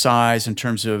terms of size, in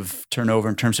terms of turnover,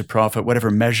 in terms of profit, whatever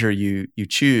measure you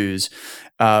choose.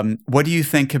 What do you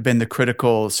think have been the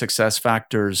critical success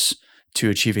factors to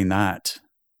achieving that?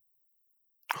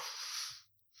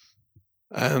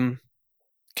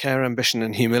 Care, ambition,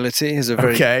 and humility is a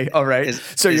very okay. All right.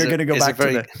 So you're going to go back to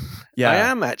the. Yeah, I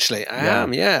am actually. I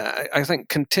am. Yeah, I think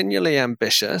continually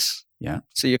ambitious. Yeah.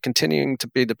 So you're continuing to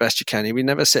be the best you can. We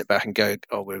never sit back and go,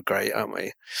 "Oh, we're great, aren't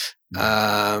we?"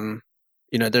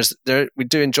 We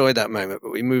do enjoy that moment,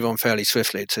 but we move on fairly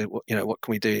swiftly to what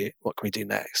can we do? What can we do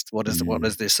next? What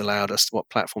has this allowed us? What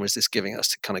platform is this giving us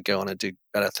to kind of go on and do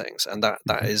better things? And that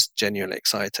is genuinely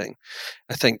exciting.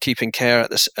 I think keeping care at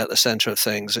the center of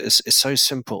things is so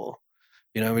simple.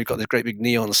 We've got this great big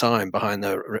neon sign behind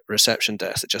the reception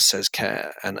desk that just says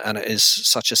care, and it is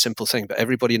such a simple thing, but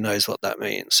everybody knows what that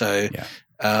means. So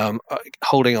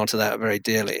holding on to that very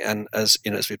dearly, and as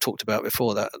we've talked about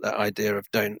before, that idea of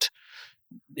don't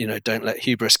let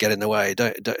hubris get in the way.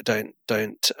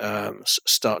 Don't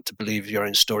start to believe your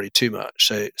own story too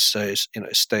much. So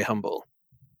stay humble.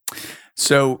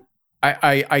 So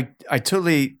I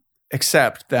totally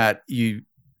accept that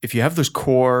if you have those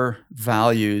core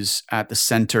values at the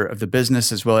center of the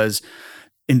business, as well as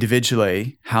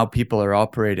individually how people are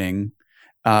operating,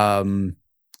 for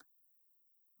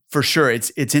sure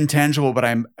it's intangible, but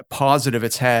I'm positive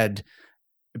it's had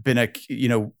been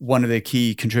one of the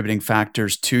key contributing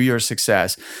factors to your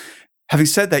success. Having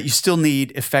said that, you still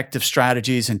need effective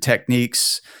strategies and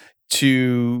techniques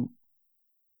to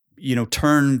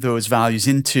turn those values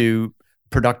into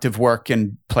productive work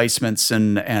and placements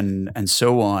and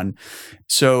so on.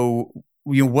 So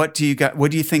what do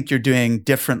you think you're doing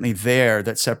differently there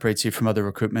that separates you from other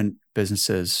recruitment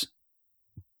businesses?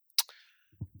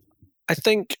 I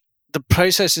think the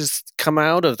processes come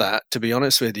out of that, to be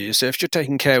honest with you. So if you're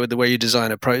taking care with the way you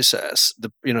design a process,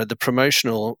 the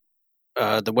promotional,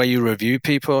 the way you review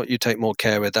people, you take more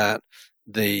care with that.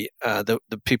 The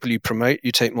people you promote,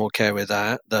 you take more care with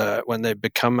that. When they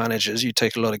become managers, you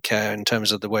take a lot of care in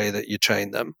terms of the way that you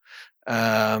train them.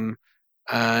 And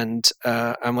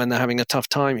when they're having a tough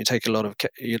time, you take a lot of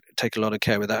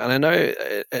care with that. And I know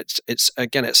it's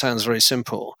again, it sounds very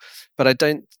simple, but I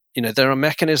don't. There are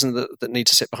mechanisms that need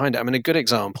to sit behind it. I mean, a good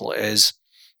example is,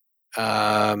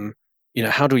 how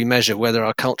do we measure whether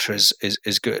our culture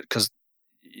is good? Because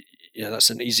that's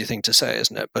an easy thing to say,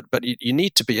 isn't it? But you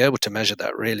need to be able to measure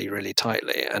that really, really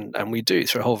tightly, and we do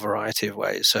through a whole variety of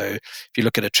ways. So if you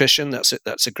look at attrition, that's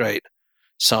a great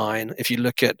sign. If you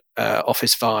look at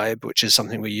office vibe, which is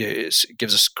something we use, it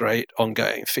gives us great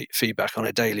ongoing feedback on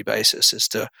a daily basis as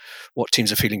to what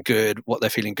teams are feeling good, what they're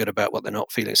feeling good about, what they're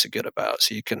not feeling so good about.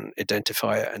 So you can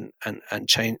identify it and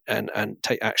change and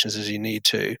take actions as you need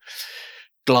to.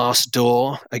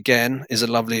 Glassdoor, again, is a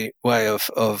lovely way of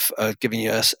giving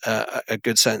you a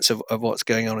good sense of what's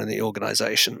going on in the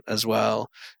organization as well.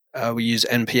 We use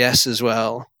NPS as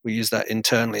well. We use that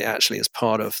internally, actually, as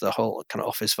part of the whole kind of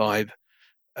office vibe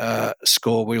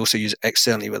score. We also use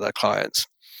externally with our clients.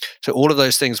 So all of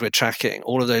those things we're tracking,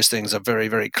 all of those things are very,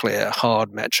 very clear,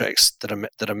 hard metrics that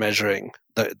are measuring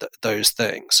those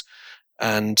things.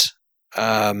 And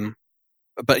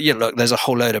but look, there's a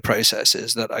whole load of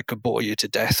processes that I could bore you to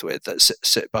death with that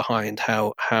sit behind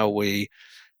how we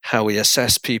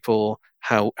assess people,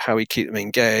 how we keep them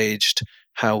engaged,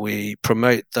 how we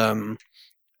promote them,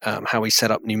 how we set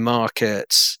up new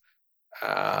markets,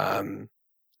 and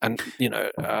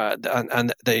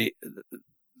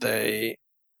they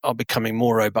are becoming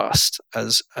more robust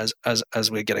as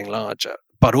we're getting larger.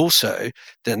 But also,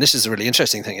 then this is a really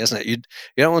interesting thing, isn't it? You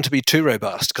don't want to be too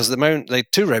robust, because the moment they're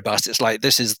too robust, it's like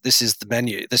this is the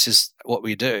menu, this is what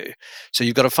we do. So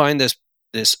you've got to find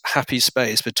this happy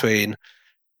space between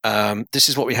this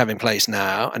is what we have in place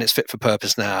now, and it's fit for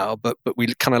purpose now, but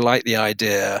we kind of like the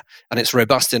idea, and it's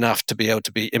robust enough to be able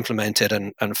to be implemented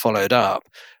and followed up.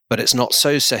 But it's not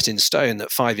so set in stone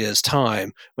that 5 years'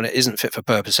 time, when it isn't fit for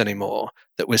purpose anymore,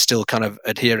 that we're still kind of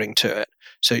adhering to it.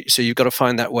 So you've got to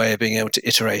find that way of being able to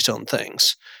iterate on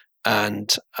things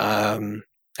and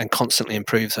constantly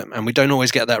improve them. And we don't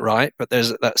always get that right, but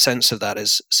there's that sense of that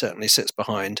certainly sits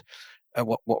behind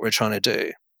what we're trying to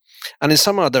do. And in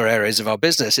some other areas of our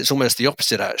business, it's almost the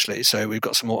opposite, actually. So we've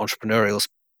got some more entrepreneurial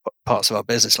parts of our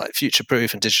business, like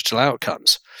Futureproof and digital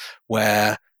outcomes,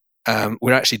 where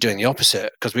we're actually doing the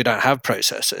opposite because we don't have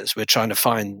processes. We're trying to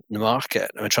find the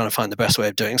market, and we're trying to find the best way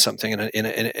of doing something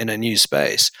in a new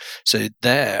space. So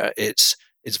there, it's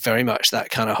very much that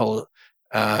kind of whole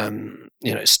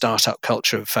startup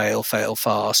culture of fail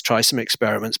fast, try some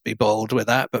experiments, be bold with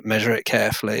that, but measure it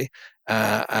carefully,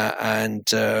 and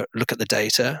look at the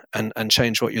data and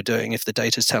change what you're doing if the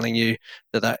data is telling you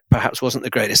that perhaps wasn't the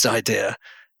greatest idea.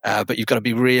 But you've got to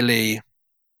be really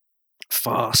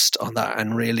fast on that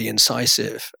and really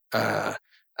incisive.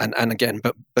 And again,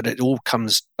 but it all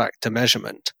comes back to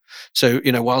measurement. So,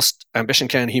 whilst ambition,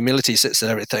 care, and humility sits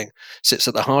at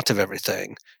the heart of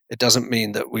everything, it doesn't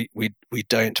mean that we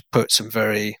don't put some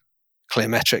very clear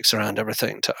metrics around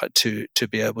everything to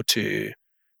be able to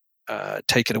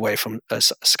take it away from a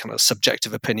kind of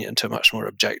subjective opinion to a much more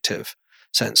objective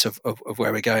sense of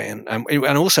where we're going,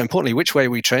 and also importantly, which way are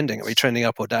we trending? Are we trending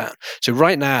up or down? So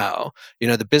right now,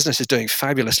 the business is doing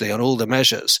fabulously on all the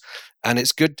measures, and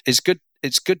it's good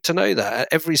to know that at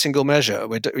every single measure,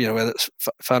 whether it's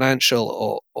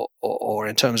financial or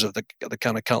in terms of the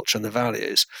kind of culture and the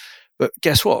values. But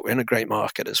guess what? We're in a great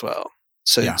market as well.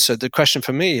 So the question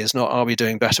for me is not, are we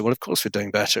doing better? Well, of course we're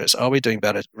doing better. It's, are we doing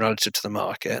better relative to the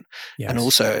market? Yes. And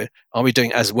also, are we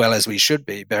doing as well as we should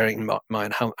be, bearing in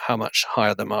mind how much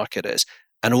higher the market is?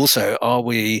 And also, are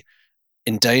we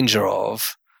in danger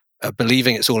of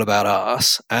believing it's all about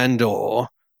us and or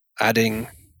adding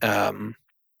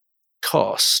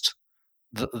cost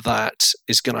that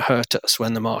is going to hurt us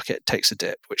when the market takes a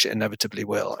dip, which it inevitably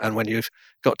will. And when you've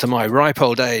got to my ripe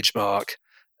old age, Mark,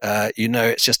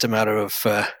 it's just a matter of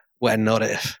when, not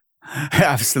if.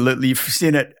 Absolutely. You've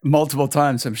seen it multiple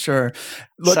times, I'm sure.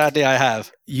 Look, sadly, I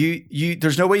have.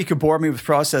 There's no way you could bore me with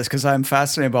process because I'm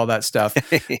fascinated by all that stuff.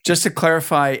 Just to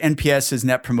clarify, NPS is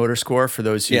Net Promoter Score for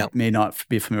those who may not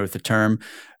be familiar with the term.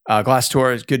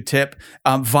 Glassdoor is a good tip.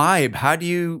 Vibe, how do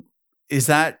you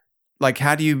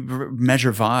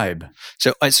measure vibe?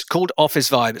 So it's called Office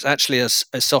Vibe. It's actually a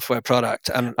software product.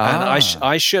 And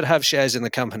I should have shares in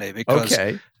the company because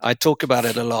I talk about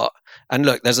it a lot. And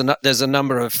look, there's a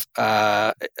number of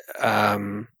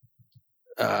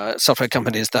software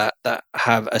companies that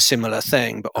have a similar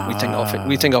thing, but we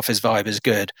think Office Vibe is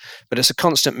good. But it's a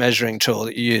constant measuring tool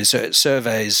that you use. So it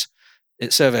surveys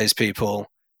people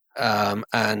and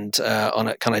on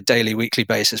a kind of daily, weekly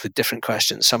basis with different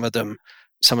questions. Some of them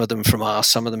from us,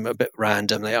 some of them are a bit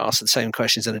random. They ask the same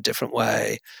questions in a different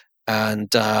way, and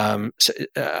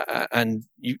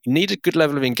you need a good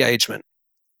level of engagement.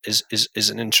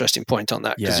 Is an interesting point on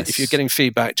that, because if you're getting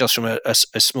feedback just from a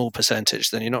small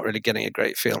percentage, then you're not really getting a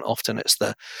great feel. And often it's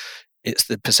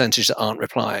the percentage that aren't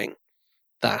replying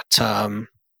that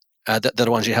that are the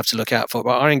ones you have to look out for.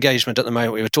 But our engagement at the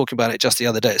moment, we were talking about it just the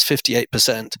other day, it's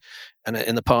 58%. And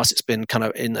in the past, it's been kind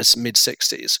of in the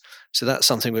mid-60s. So that's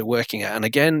something we're working at. And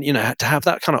again, to have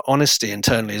that kind of honesty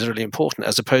internally is really important,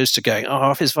 as opposed to going,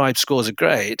 Office Vibe scores are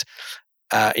great,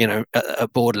 at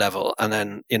board level. And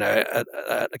then, at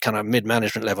a kind of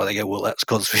mid-management level, they go, well, that's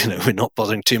because, we're not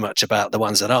bothering too much about the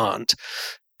ones that aren't.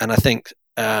 And I think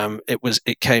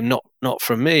it came not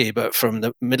from me, but from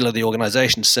the middle of the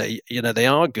organization to say, they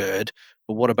are good,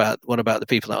 but what about the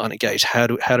people that aren't engaged? How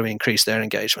do we increase their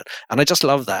engagement? And I just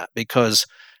love that, because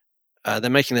they're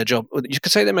making their job. You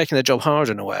could say they're making their job hard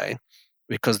in a way,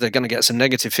 because they're going to get some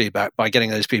negative feedback by getting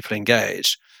those people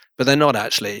engaged. But they're not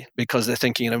actually, because they're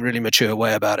thinking in a really mature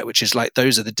way about it, which is like,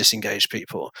 those are the disengaged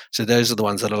people. So those are the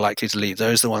ones that are likely to leave.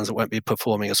 Those are the ones that won't be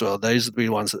performing as well. Those are the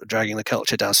ones that are dragging the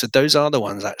culture down. So those are the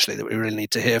ones actually that we really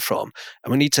need to hear from.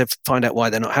 And we need to find out why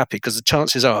they're not happy, because the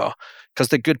chances are, because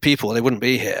they're good people, they wouldn't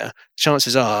be here.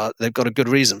 Chances are they've got a good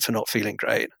reason for not feeling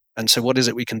great. And so what is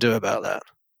it we can do about that?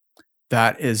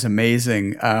 That is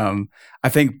amazing. I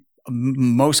think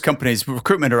most companies,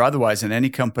 recruitment or otherwise, in any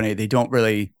company, they don't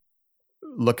really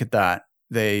look at that.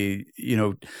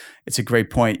 It's a great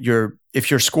point.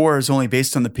 If your score is only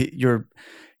based on you're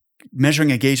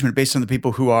measuring engagement based on the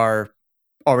people who are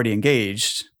already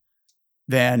engaged,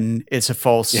 then it's a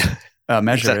false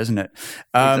measure, isn't it?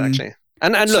 Exactly.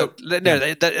 And look,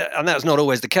 and that's not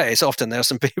always the case. Often there are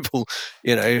some people,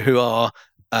 who are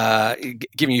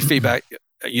giving you feedback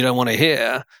you don't want to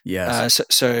hear. Yes.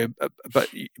 But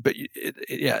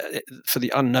for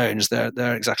the unknowns,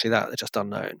 they're exactly that. They're just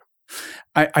unknown.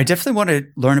 I definitely want to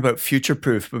learn about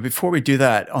Futureproof, but before we do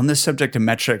that, on this subject of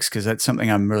metrics, because that's something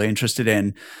I'm really interested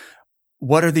in,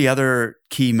 what are the other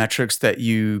key metrics that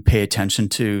you pay attention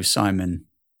to, Simon?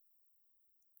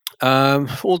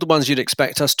 All the ones you'd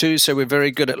expect us to. So we're very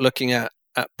good at looking at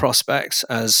at prospects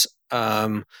as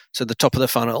so the top of the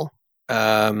funnel,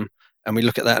 and we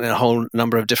look at that in a whole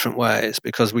number of different ways,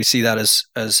 because we see that as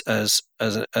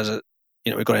a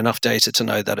we've got enough data to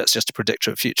know that it's just a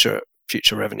predictor of future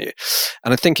revenue.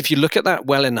 And I think if you look at that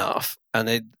well enough, and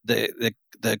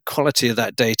the quality of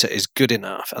that data is good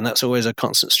enough, and that's always a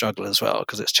constant struggle as well,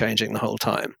 because it's changing the whole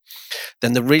time,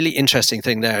 then the really interesting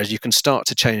thing there is you can start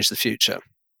to change the future.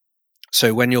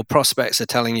 So when your prospects are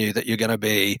telling you that you're going to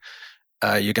be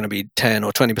 10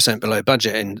 or 20% below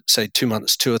budget in, say, 2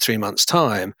 or 3 months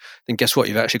time, then guess what?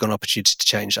 You've actually got an opportunity to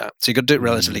change that. So you've got to do it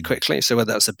relatively quickly. So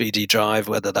whether that's a BD drive,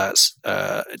 whether that's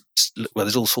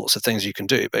there's all sorts of things you can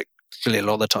do, but really a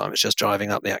lot of the time it's just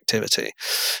driving up the activity,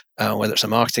 whether it's a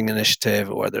marketing initiative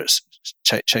or whether it's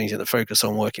changing the focus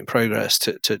on work in progress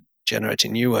to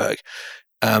generating new work.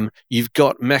 You've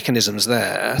got mechanisms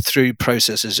there through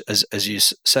processes, as you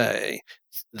say,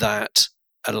 that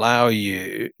allow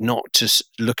you not to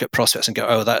look at prospects and go,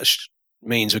 oh, that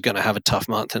means we're going to have a tough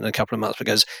month in a couple of months,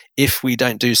 because if we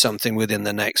don't do something within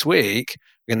the next week,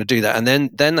 we're going to do that. And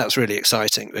then that's really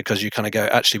exciting, because you kind of go,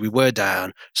 actually, we were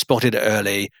down, spotted it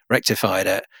early, rectified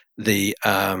it. We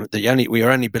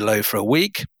were only below for a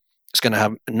week. It's going to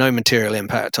have no material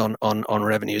impact on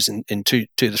revenues in 2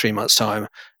 to 3 months' time.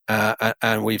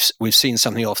 And we've seen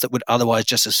something off that would otherwise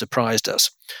just have surprised us.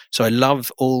 So I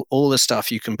love all the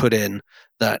stuff you can put in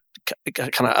that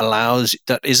kind of allows,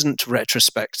 that isn't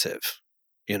retrospective,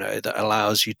 that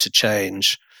allows you to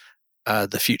change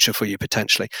the future for you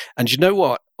potentially. And you know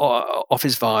what?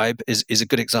 Office Vibe is a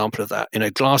good example of that.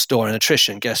 Glassdoor and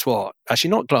attrition, guess what?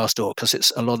 Actually not Glassdoor, because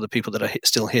it's a lot of the people that are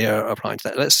still here are applying to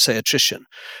that. Let's say attrition.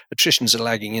 Attrition is a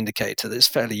lagging indicator that's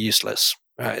fairly useless.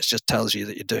 Right? It just tells you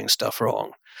that you're doing stuff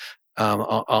wrong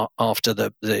after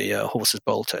the horse has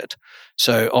bolted.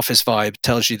 So Office Vibe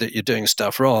tells you that you're doing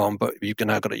stuff wrong, but you've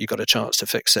got a chance to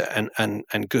fix it,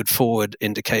 and good forward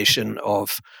indication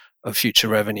of future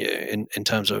revenue in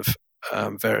terms of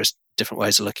various different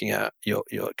ways of looking at your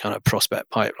kind of prospect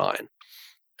pipeline.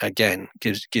 Again,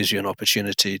 gives you an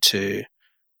opportunity to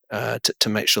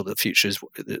make sure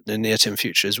that the near-term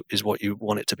future is what you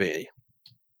want it to be.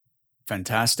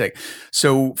 Fantastic.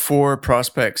 So for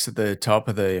prospects at the top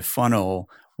of the funnel,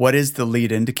 what is the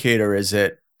lead indicator? Is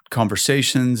it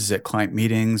conversations? Is it client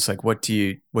meetings? Like, what do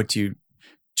you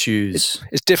choose?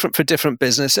 It's different for different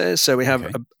businesses. So we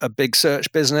have a big search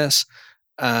business,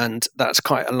 and that's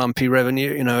quite a lumpy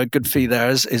revenue. A good fee there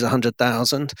is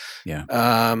 100,000.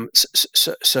 Yeah.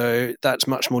 So that's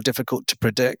much more difficult to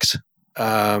predict.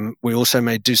 We also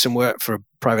may do some work for a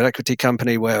private equity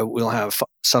company where we'll have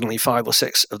suddenly 5 or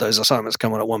 6 of those assignments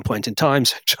come on at one point in time.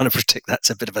 So trying to predict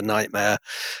that's a bit of a nightmare.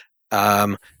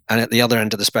 And at the other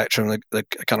end of the spectrum, the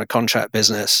kind of contract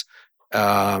business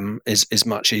is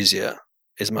much easier.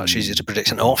 Is much easier to predict,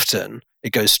 and often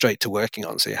it goes straight to working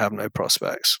on, so you have no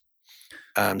prospects.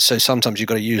 So sometimes you've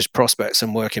got to use prospects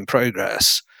and work in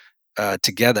progress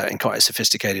together in quite a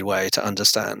sophisticated way to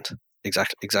understand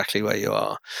exactly where you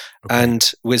are. Okay.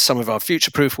 And with some of our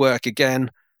Futureproof work,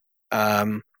 again,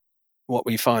 what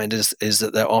we find is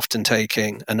that they're often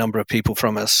taking a number of people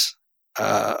from us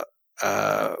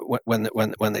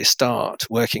when they start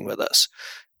working with us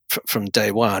from day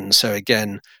one. So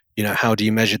again, how do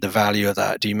you measure the value of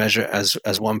that? Do you measure it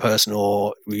as one person,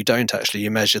 or you don't actually? You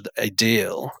measure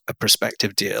a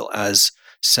prospective deal as,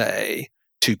 say,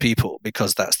 2 people,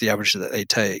 because that's the average that they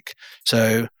take.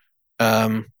 So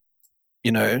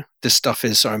this stuff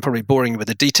is, sorry, I'm probably boring you with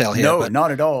the detail here. No, not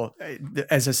at all.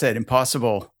 As I said,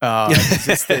 impossible.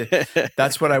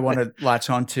 That's what I want to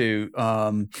latch onto.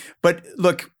 But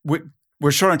look,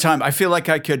 we're short on time. I feel like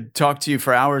I could talk to you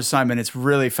for hours, Simon. It's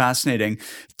really fascinating.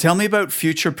 Tell me about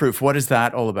Futureproof. What is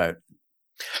that all about?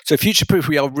 So Futureproof,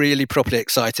 we are really properly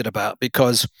excited about,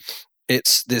 because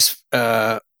it's this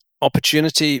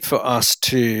opportunity for us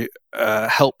to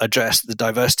help address the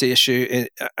diversity issue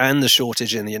and the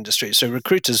shortage in the industry. So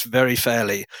recruiters very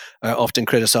fairly often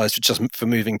criticized for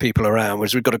moving people around,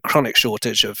 whereas we've got a chronic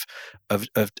shortage of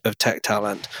tech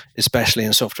talent, especially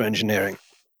in software engineering.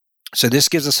 So this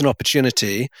gives us an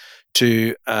opportunity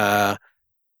to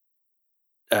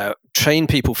train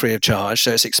people free of charge.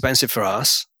 So it's expensive for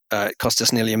us. It cost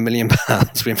us nearly £1 million.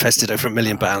 We invested over £1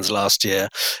 million last year.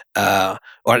 Or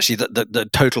actually, the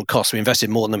total cost, we invested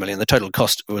more than £1 million. The total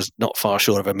cost was not far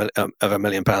short of £1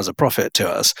 million of profit to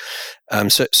us.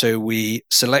 So we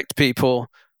select people.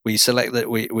 We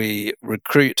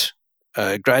recruit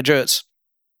graduates.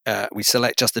 We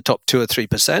select just the top 2 or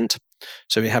 3%.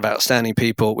 So we have outstanding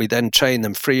people. We then train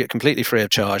them completely free of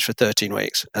charge for 13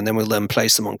 weeks, and then we'll then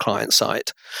place them on client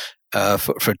site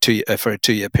for a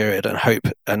 2-year period,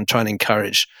 and try and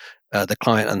encourage the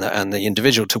client and the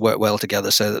individual to work well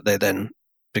together, so that they then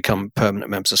become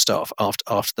permanent members of staff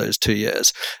after those 2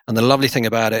 years. And the lovely thing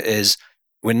about it is,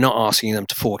 we're not asking them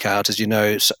to fork out. As you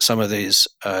know, some of these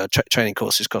training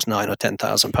courses cost £9,000 or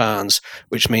 £10,000,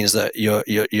 which means that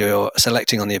you're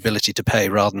selecting on the ability to pay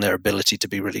rather than their ability to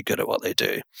be really good at what they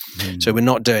do. So we're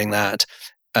not doing that.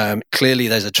 Clearly,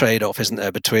 there's a trade-off, isn't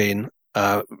there, between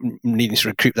needing to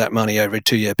recoup that money over a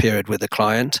 2-year period with the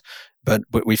client. But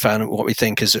we found what we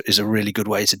think is a really good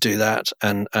way to do that,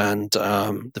 and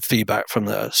the feedback from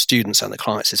the students and the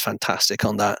clients is fantastic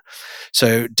on that.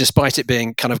 So, despite it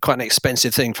being kind of quite an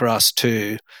expensive thing for us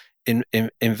to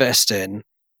invest in,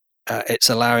 it's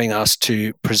allowing us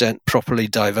to present properly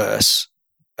diverse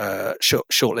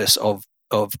shortlists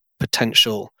of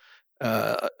potential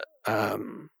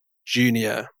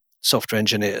junior software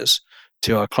engineers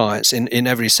to our clients in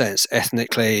every sense,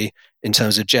 ethnically, in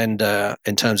terms of gender,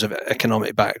 in terms of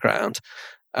economic background.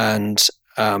 And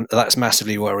that's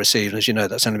massively well received. As you know,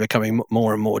 that's only becoming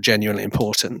more and more genuinely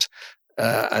important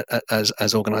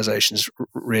as organizations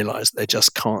realize they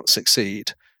just can't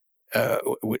succeed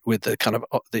with the kind of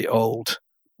the old,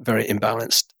 very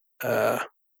imbalanced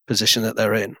position that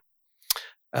they're in.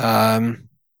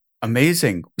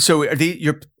 Amazing. So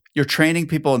you're training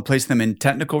people and placing them in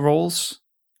technical roles?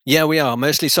 Yeah, we are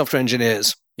mostly software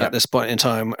engineers at this point in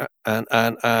time, and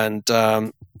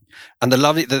the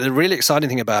really exciting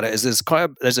thing about it is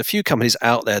there's a few companies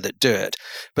out there that do it,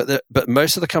 but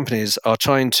most of the companies are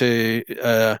trying to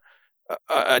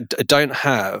don't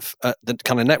have the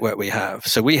kind of network we have.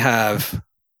 So we have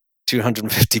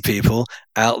 250 people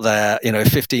out there,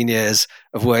 15 years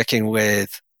of working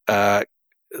with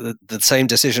the same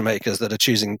decision makers that are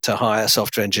choosing to hire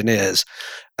software engineers.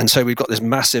 And so we've got this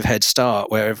massive head start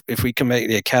where if we can make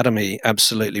the academy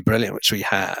absolutely brilliant, which we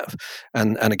have,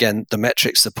 and again, the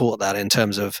metrics support that in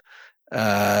terms of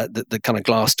the kind of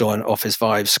Glassdoor and Office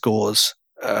Vive scores,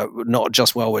 not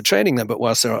just while we're training them, but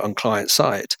whilst they're on client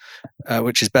site,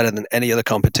 which is better than any other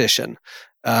competition.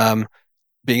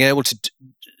 Being able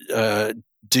to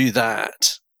do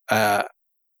that,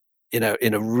 in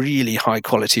a really high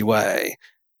quality way,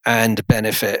 and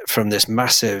benefit from this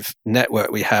massive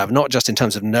network we have, not just in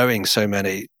terms of knowing so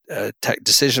many tech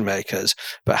decision makers,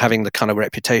 but having the kind of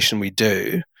reputation we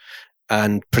do,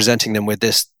 and presenting them with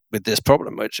this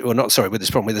problem, with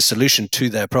the solution to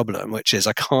their problem, which is,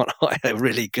 I can't hire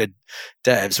really good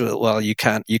devs. Well, you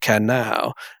can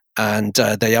now, and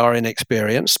they are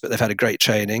inexperienced, but they've had a great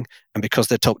training, and because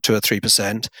they're top 2 or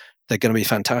 3%, they're going to be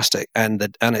fantastic, and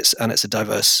it's a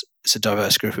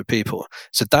diverse group of people.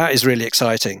 So that is really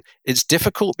exciting. It's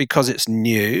difficult because it's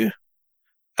new,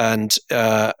 and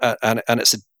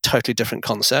it's a totally different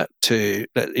concept to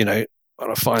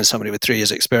find somebody with 3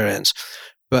 years experience.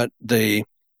 But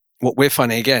what we're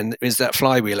finding again is that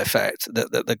flywheel effect,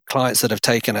 that the clients that have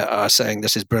taken it are saying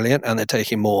this is brilliant, and they're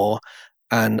taking more,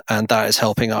 and that is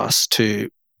helping us to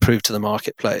prove to the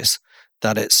marketplace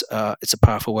that it's a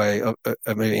powerful way of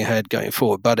moving ahead going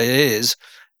forward. But it's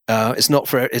not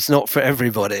for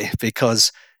everybody,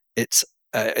 because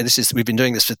we've been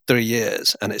doing this for 3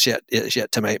 years, and it's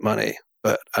yet to make money.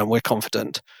 And we're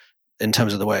confident in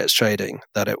terms of the way it's trading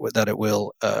that it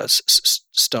will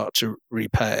start to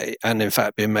repay, and in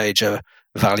fact be a major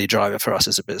value driver for us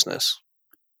as a business.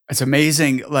 It's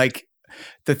amazing. Like,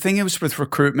 the thing is with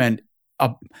recruitment,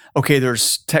 okay,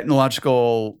 there's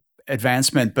technological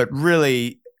advancement, but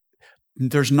really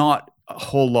there's not a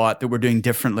whole lot that we're doing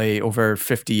differently over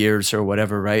 50 years or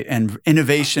whatever, right? And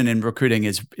innovation in recruiting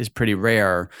is pretty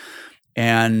rare.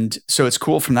 And so it's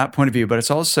cool from that point of view, but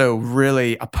it's also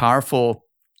really a powerful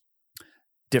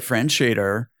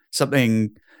differentiator,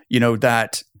 something,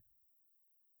 that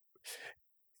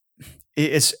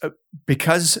it's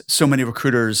because so many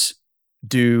recruiters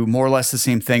do more or less the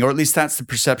same thing, or at least that's the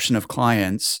perception of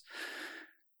clients,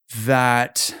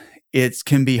 that it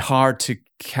can be hard to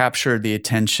capture the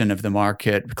attention of the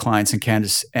market, clients and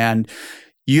candidates. And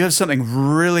you have something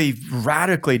really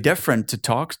radically different to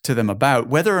talk to them about,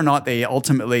 whether or not they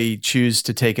ultimately choose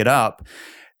to take it up.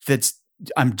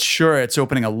 I'm sure it's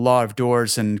opening a lot of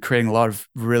doors and creating a lot of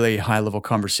really high-level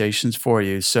conversations for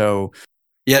you. So,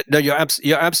 yeah, no, you're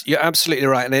absolutely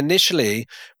right. And initially,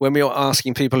 when we were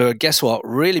asking people who are, guess what,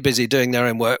 really busy doing their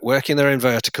own work, working their own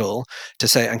vertical, to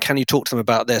say, and can you talk to them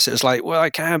about this? It was like, well, I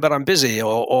can, but I'm busy,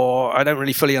 or I don't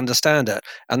really fully understand it.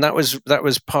 And that was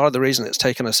part of the reason it's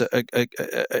taken us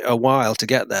a while to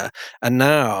get there. And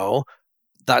now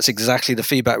that's exactly the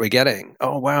feedback we're getting.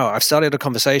 Oh, wow, I've started a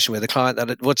conversation with a client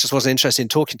that just wasn't interested in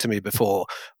talking to me before.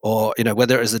 Or,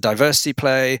 whether it was the diversity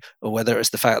play or whether it's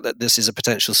the fact that this is a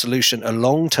potential solution, a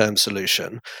long-term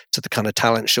solution to the kind of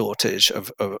talent shortage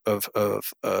of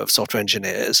software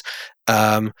engineers.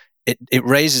 It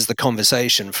raises the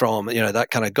conversation from, that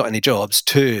kind of got any jobs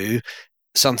to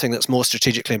something that's more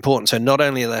strategically important. So not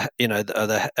only are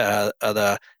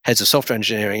the heads of software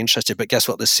engineering interested, but guess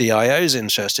what? The CIO is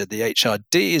interested, the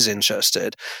HRD is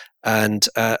interested, and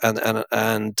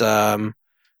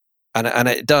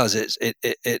it does.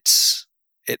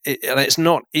 It's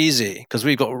not easy because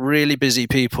we've got really busy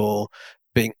people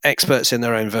being experts in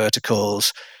their own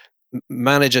verticals,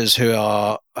 managers who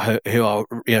are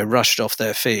rushed off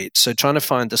their feet. So trying to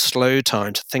find the slow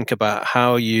time to think about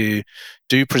how you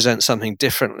do present something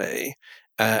differently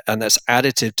and that's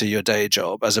additive to your day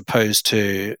job as opposed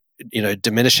to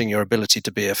diminishing your ability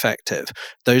to be effective.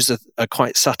 Those are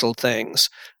quite subtle things.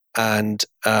 And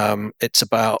it's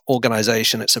about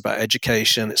organization, it's about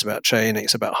education, it's about training,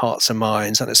 it's about hearts and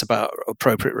minds, and it's about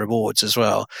appropriate rewards as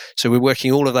well. So we're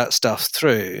working all of that stuff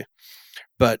through.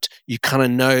 But you kind of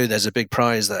know there's a big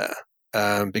prize there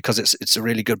because it's a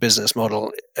really good business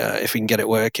model if we can get it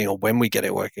working or when we get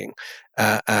it working,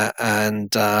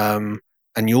 and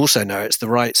you also know it's the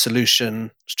right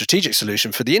solution, strategic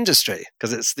solution for the industry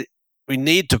because we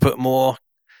need to put more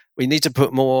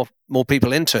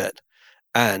people into it,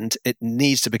 and it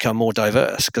needs to become more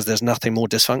diverse because there's nothing more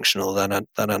dysfunctional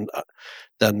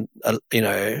than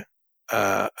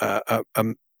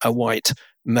a white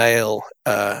male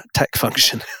tech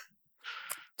function.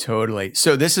 Totally.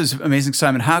 So this is amazing,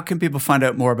 Simon. How can people find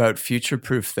out more about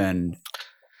Futureproof then?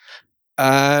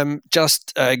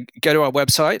 Just go to our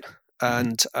website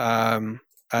and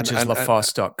which is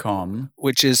lafosse.com.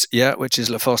 Which is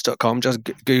lafosse.com. Just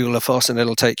Google La Fosse and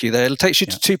it'll take you there. It'll take you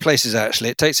to two places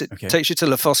actually. It takes you to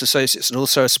La Fosse Associates and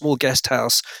also a small guest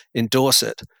house in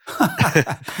Dorset.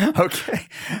 Okay.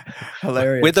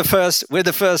 Hilarious. We're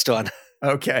the first one.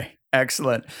 Okay.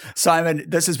 Excellent. Simon,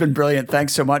 this has been brilliant.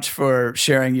 Thanks so much for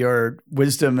sharing your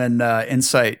wisdom and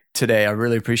insight today. I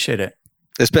really appreciate it.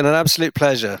 It's been an absolute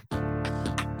pleasure.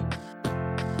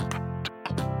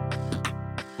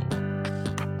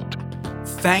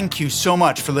 Thank you so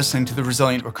much for listening to The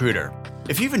Resilient Recruiter.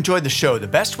 If you've enjoyed the show, the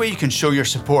best way you can show your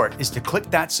support is to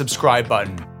click that subscribe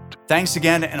button. Thanks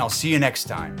again, and I'll see you next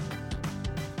time.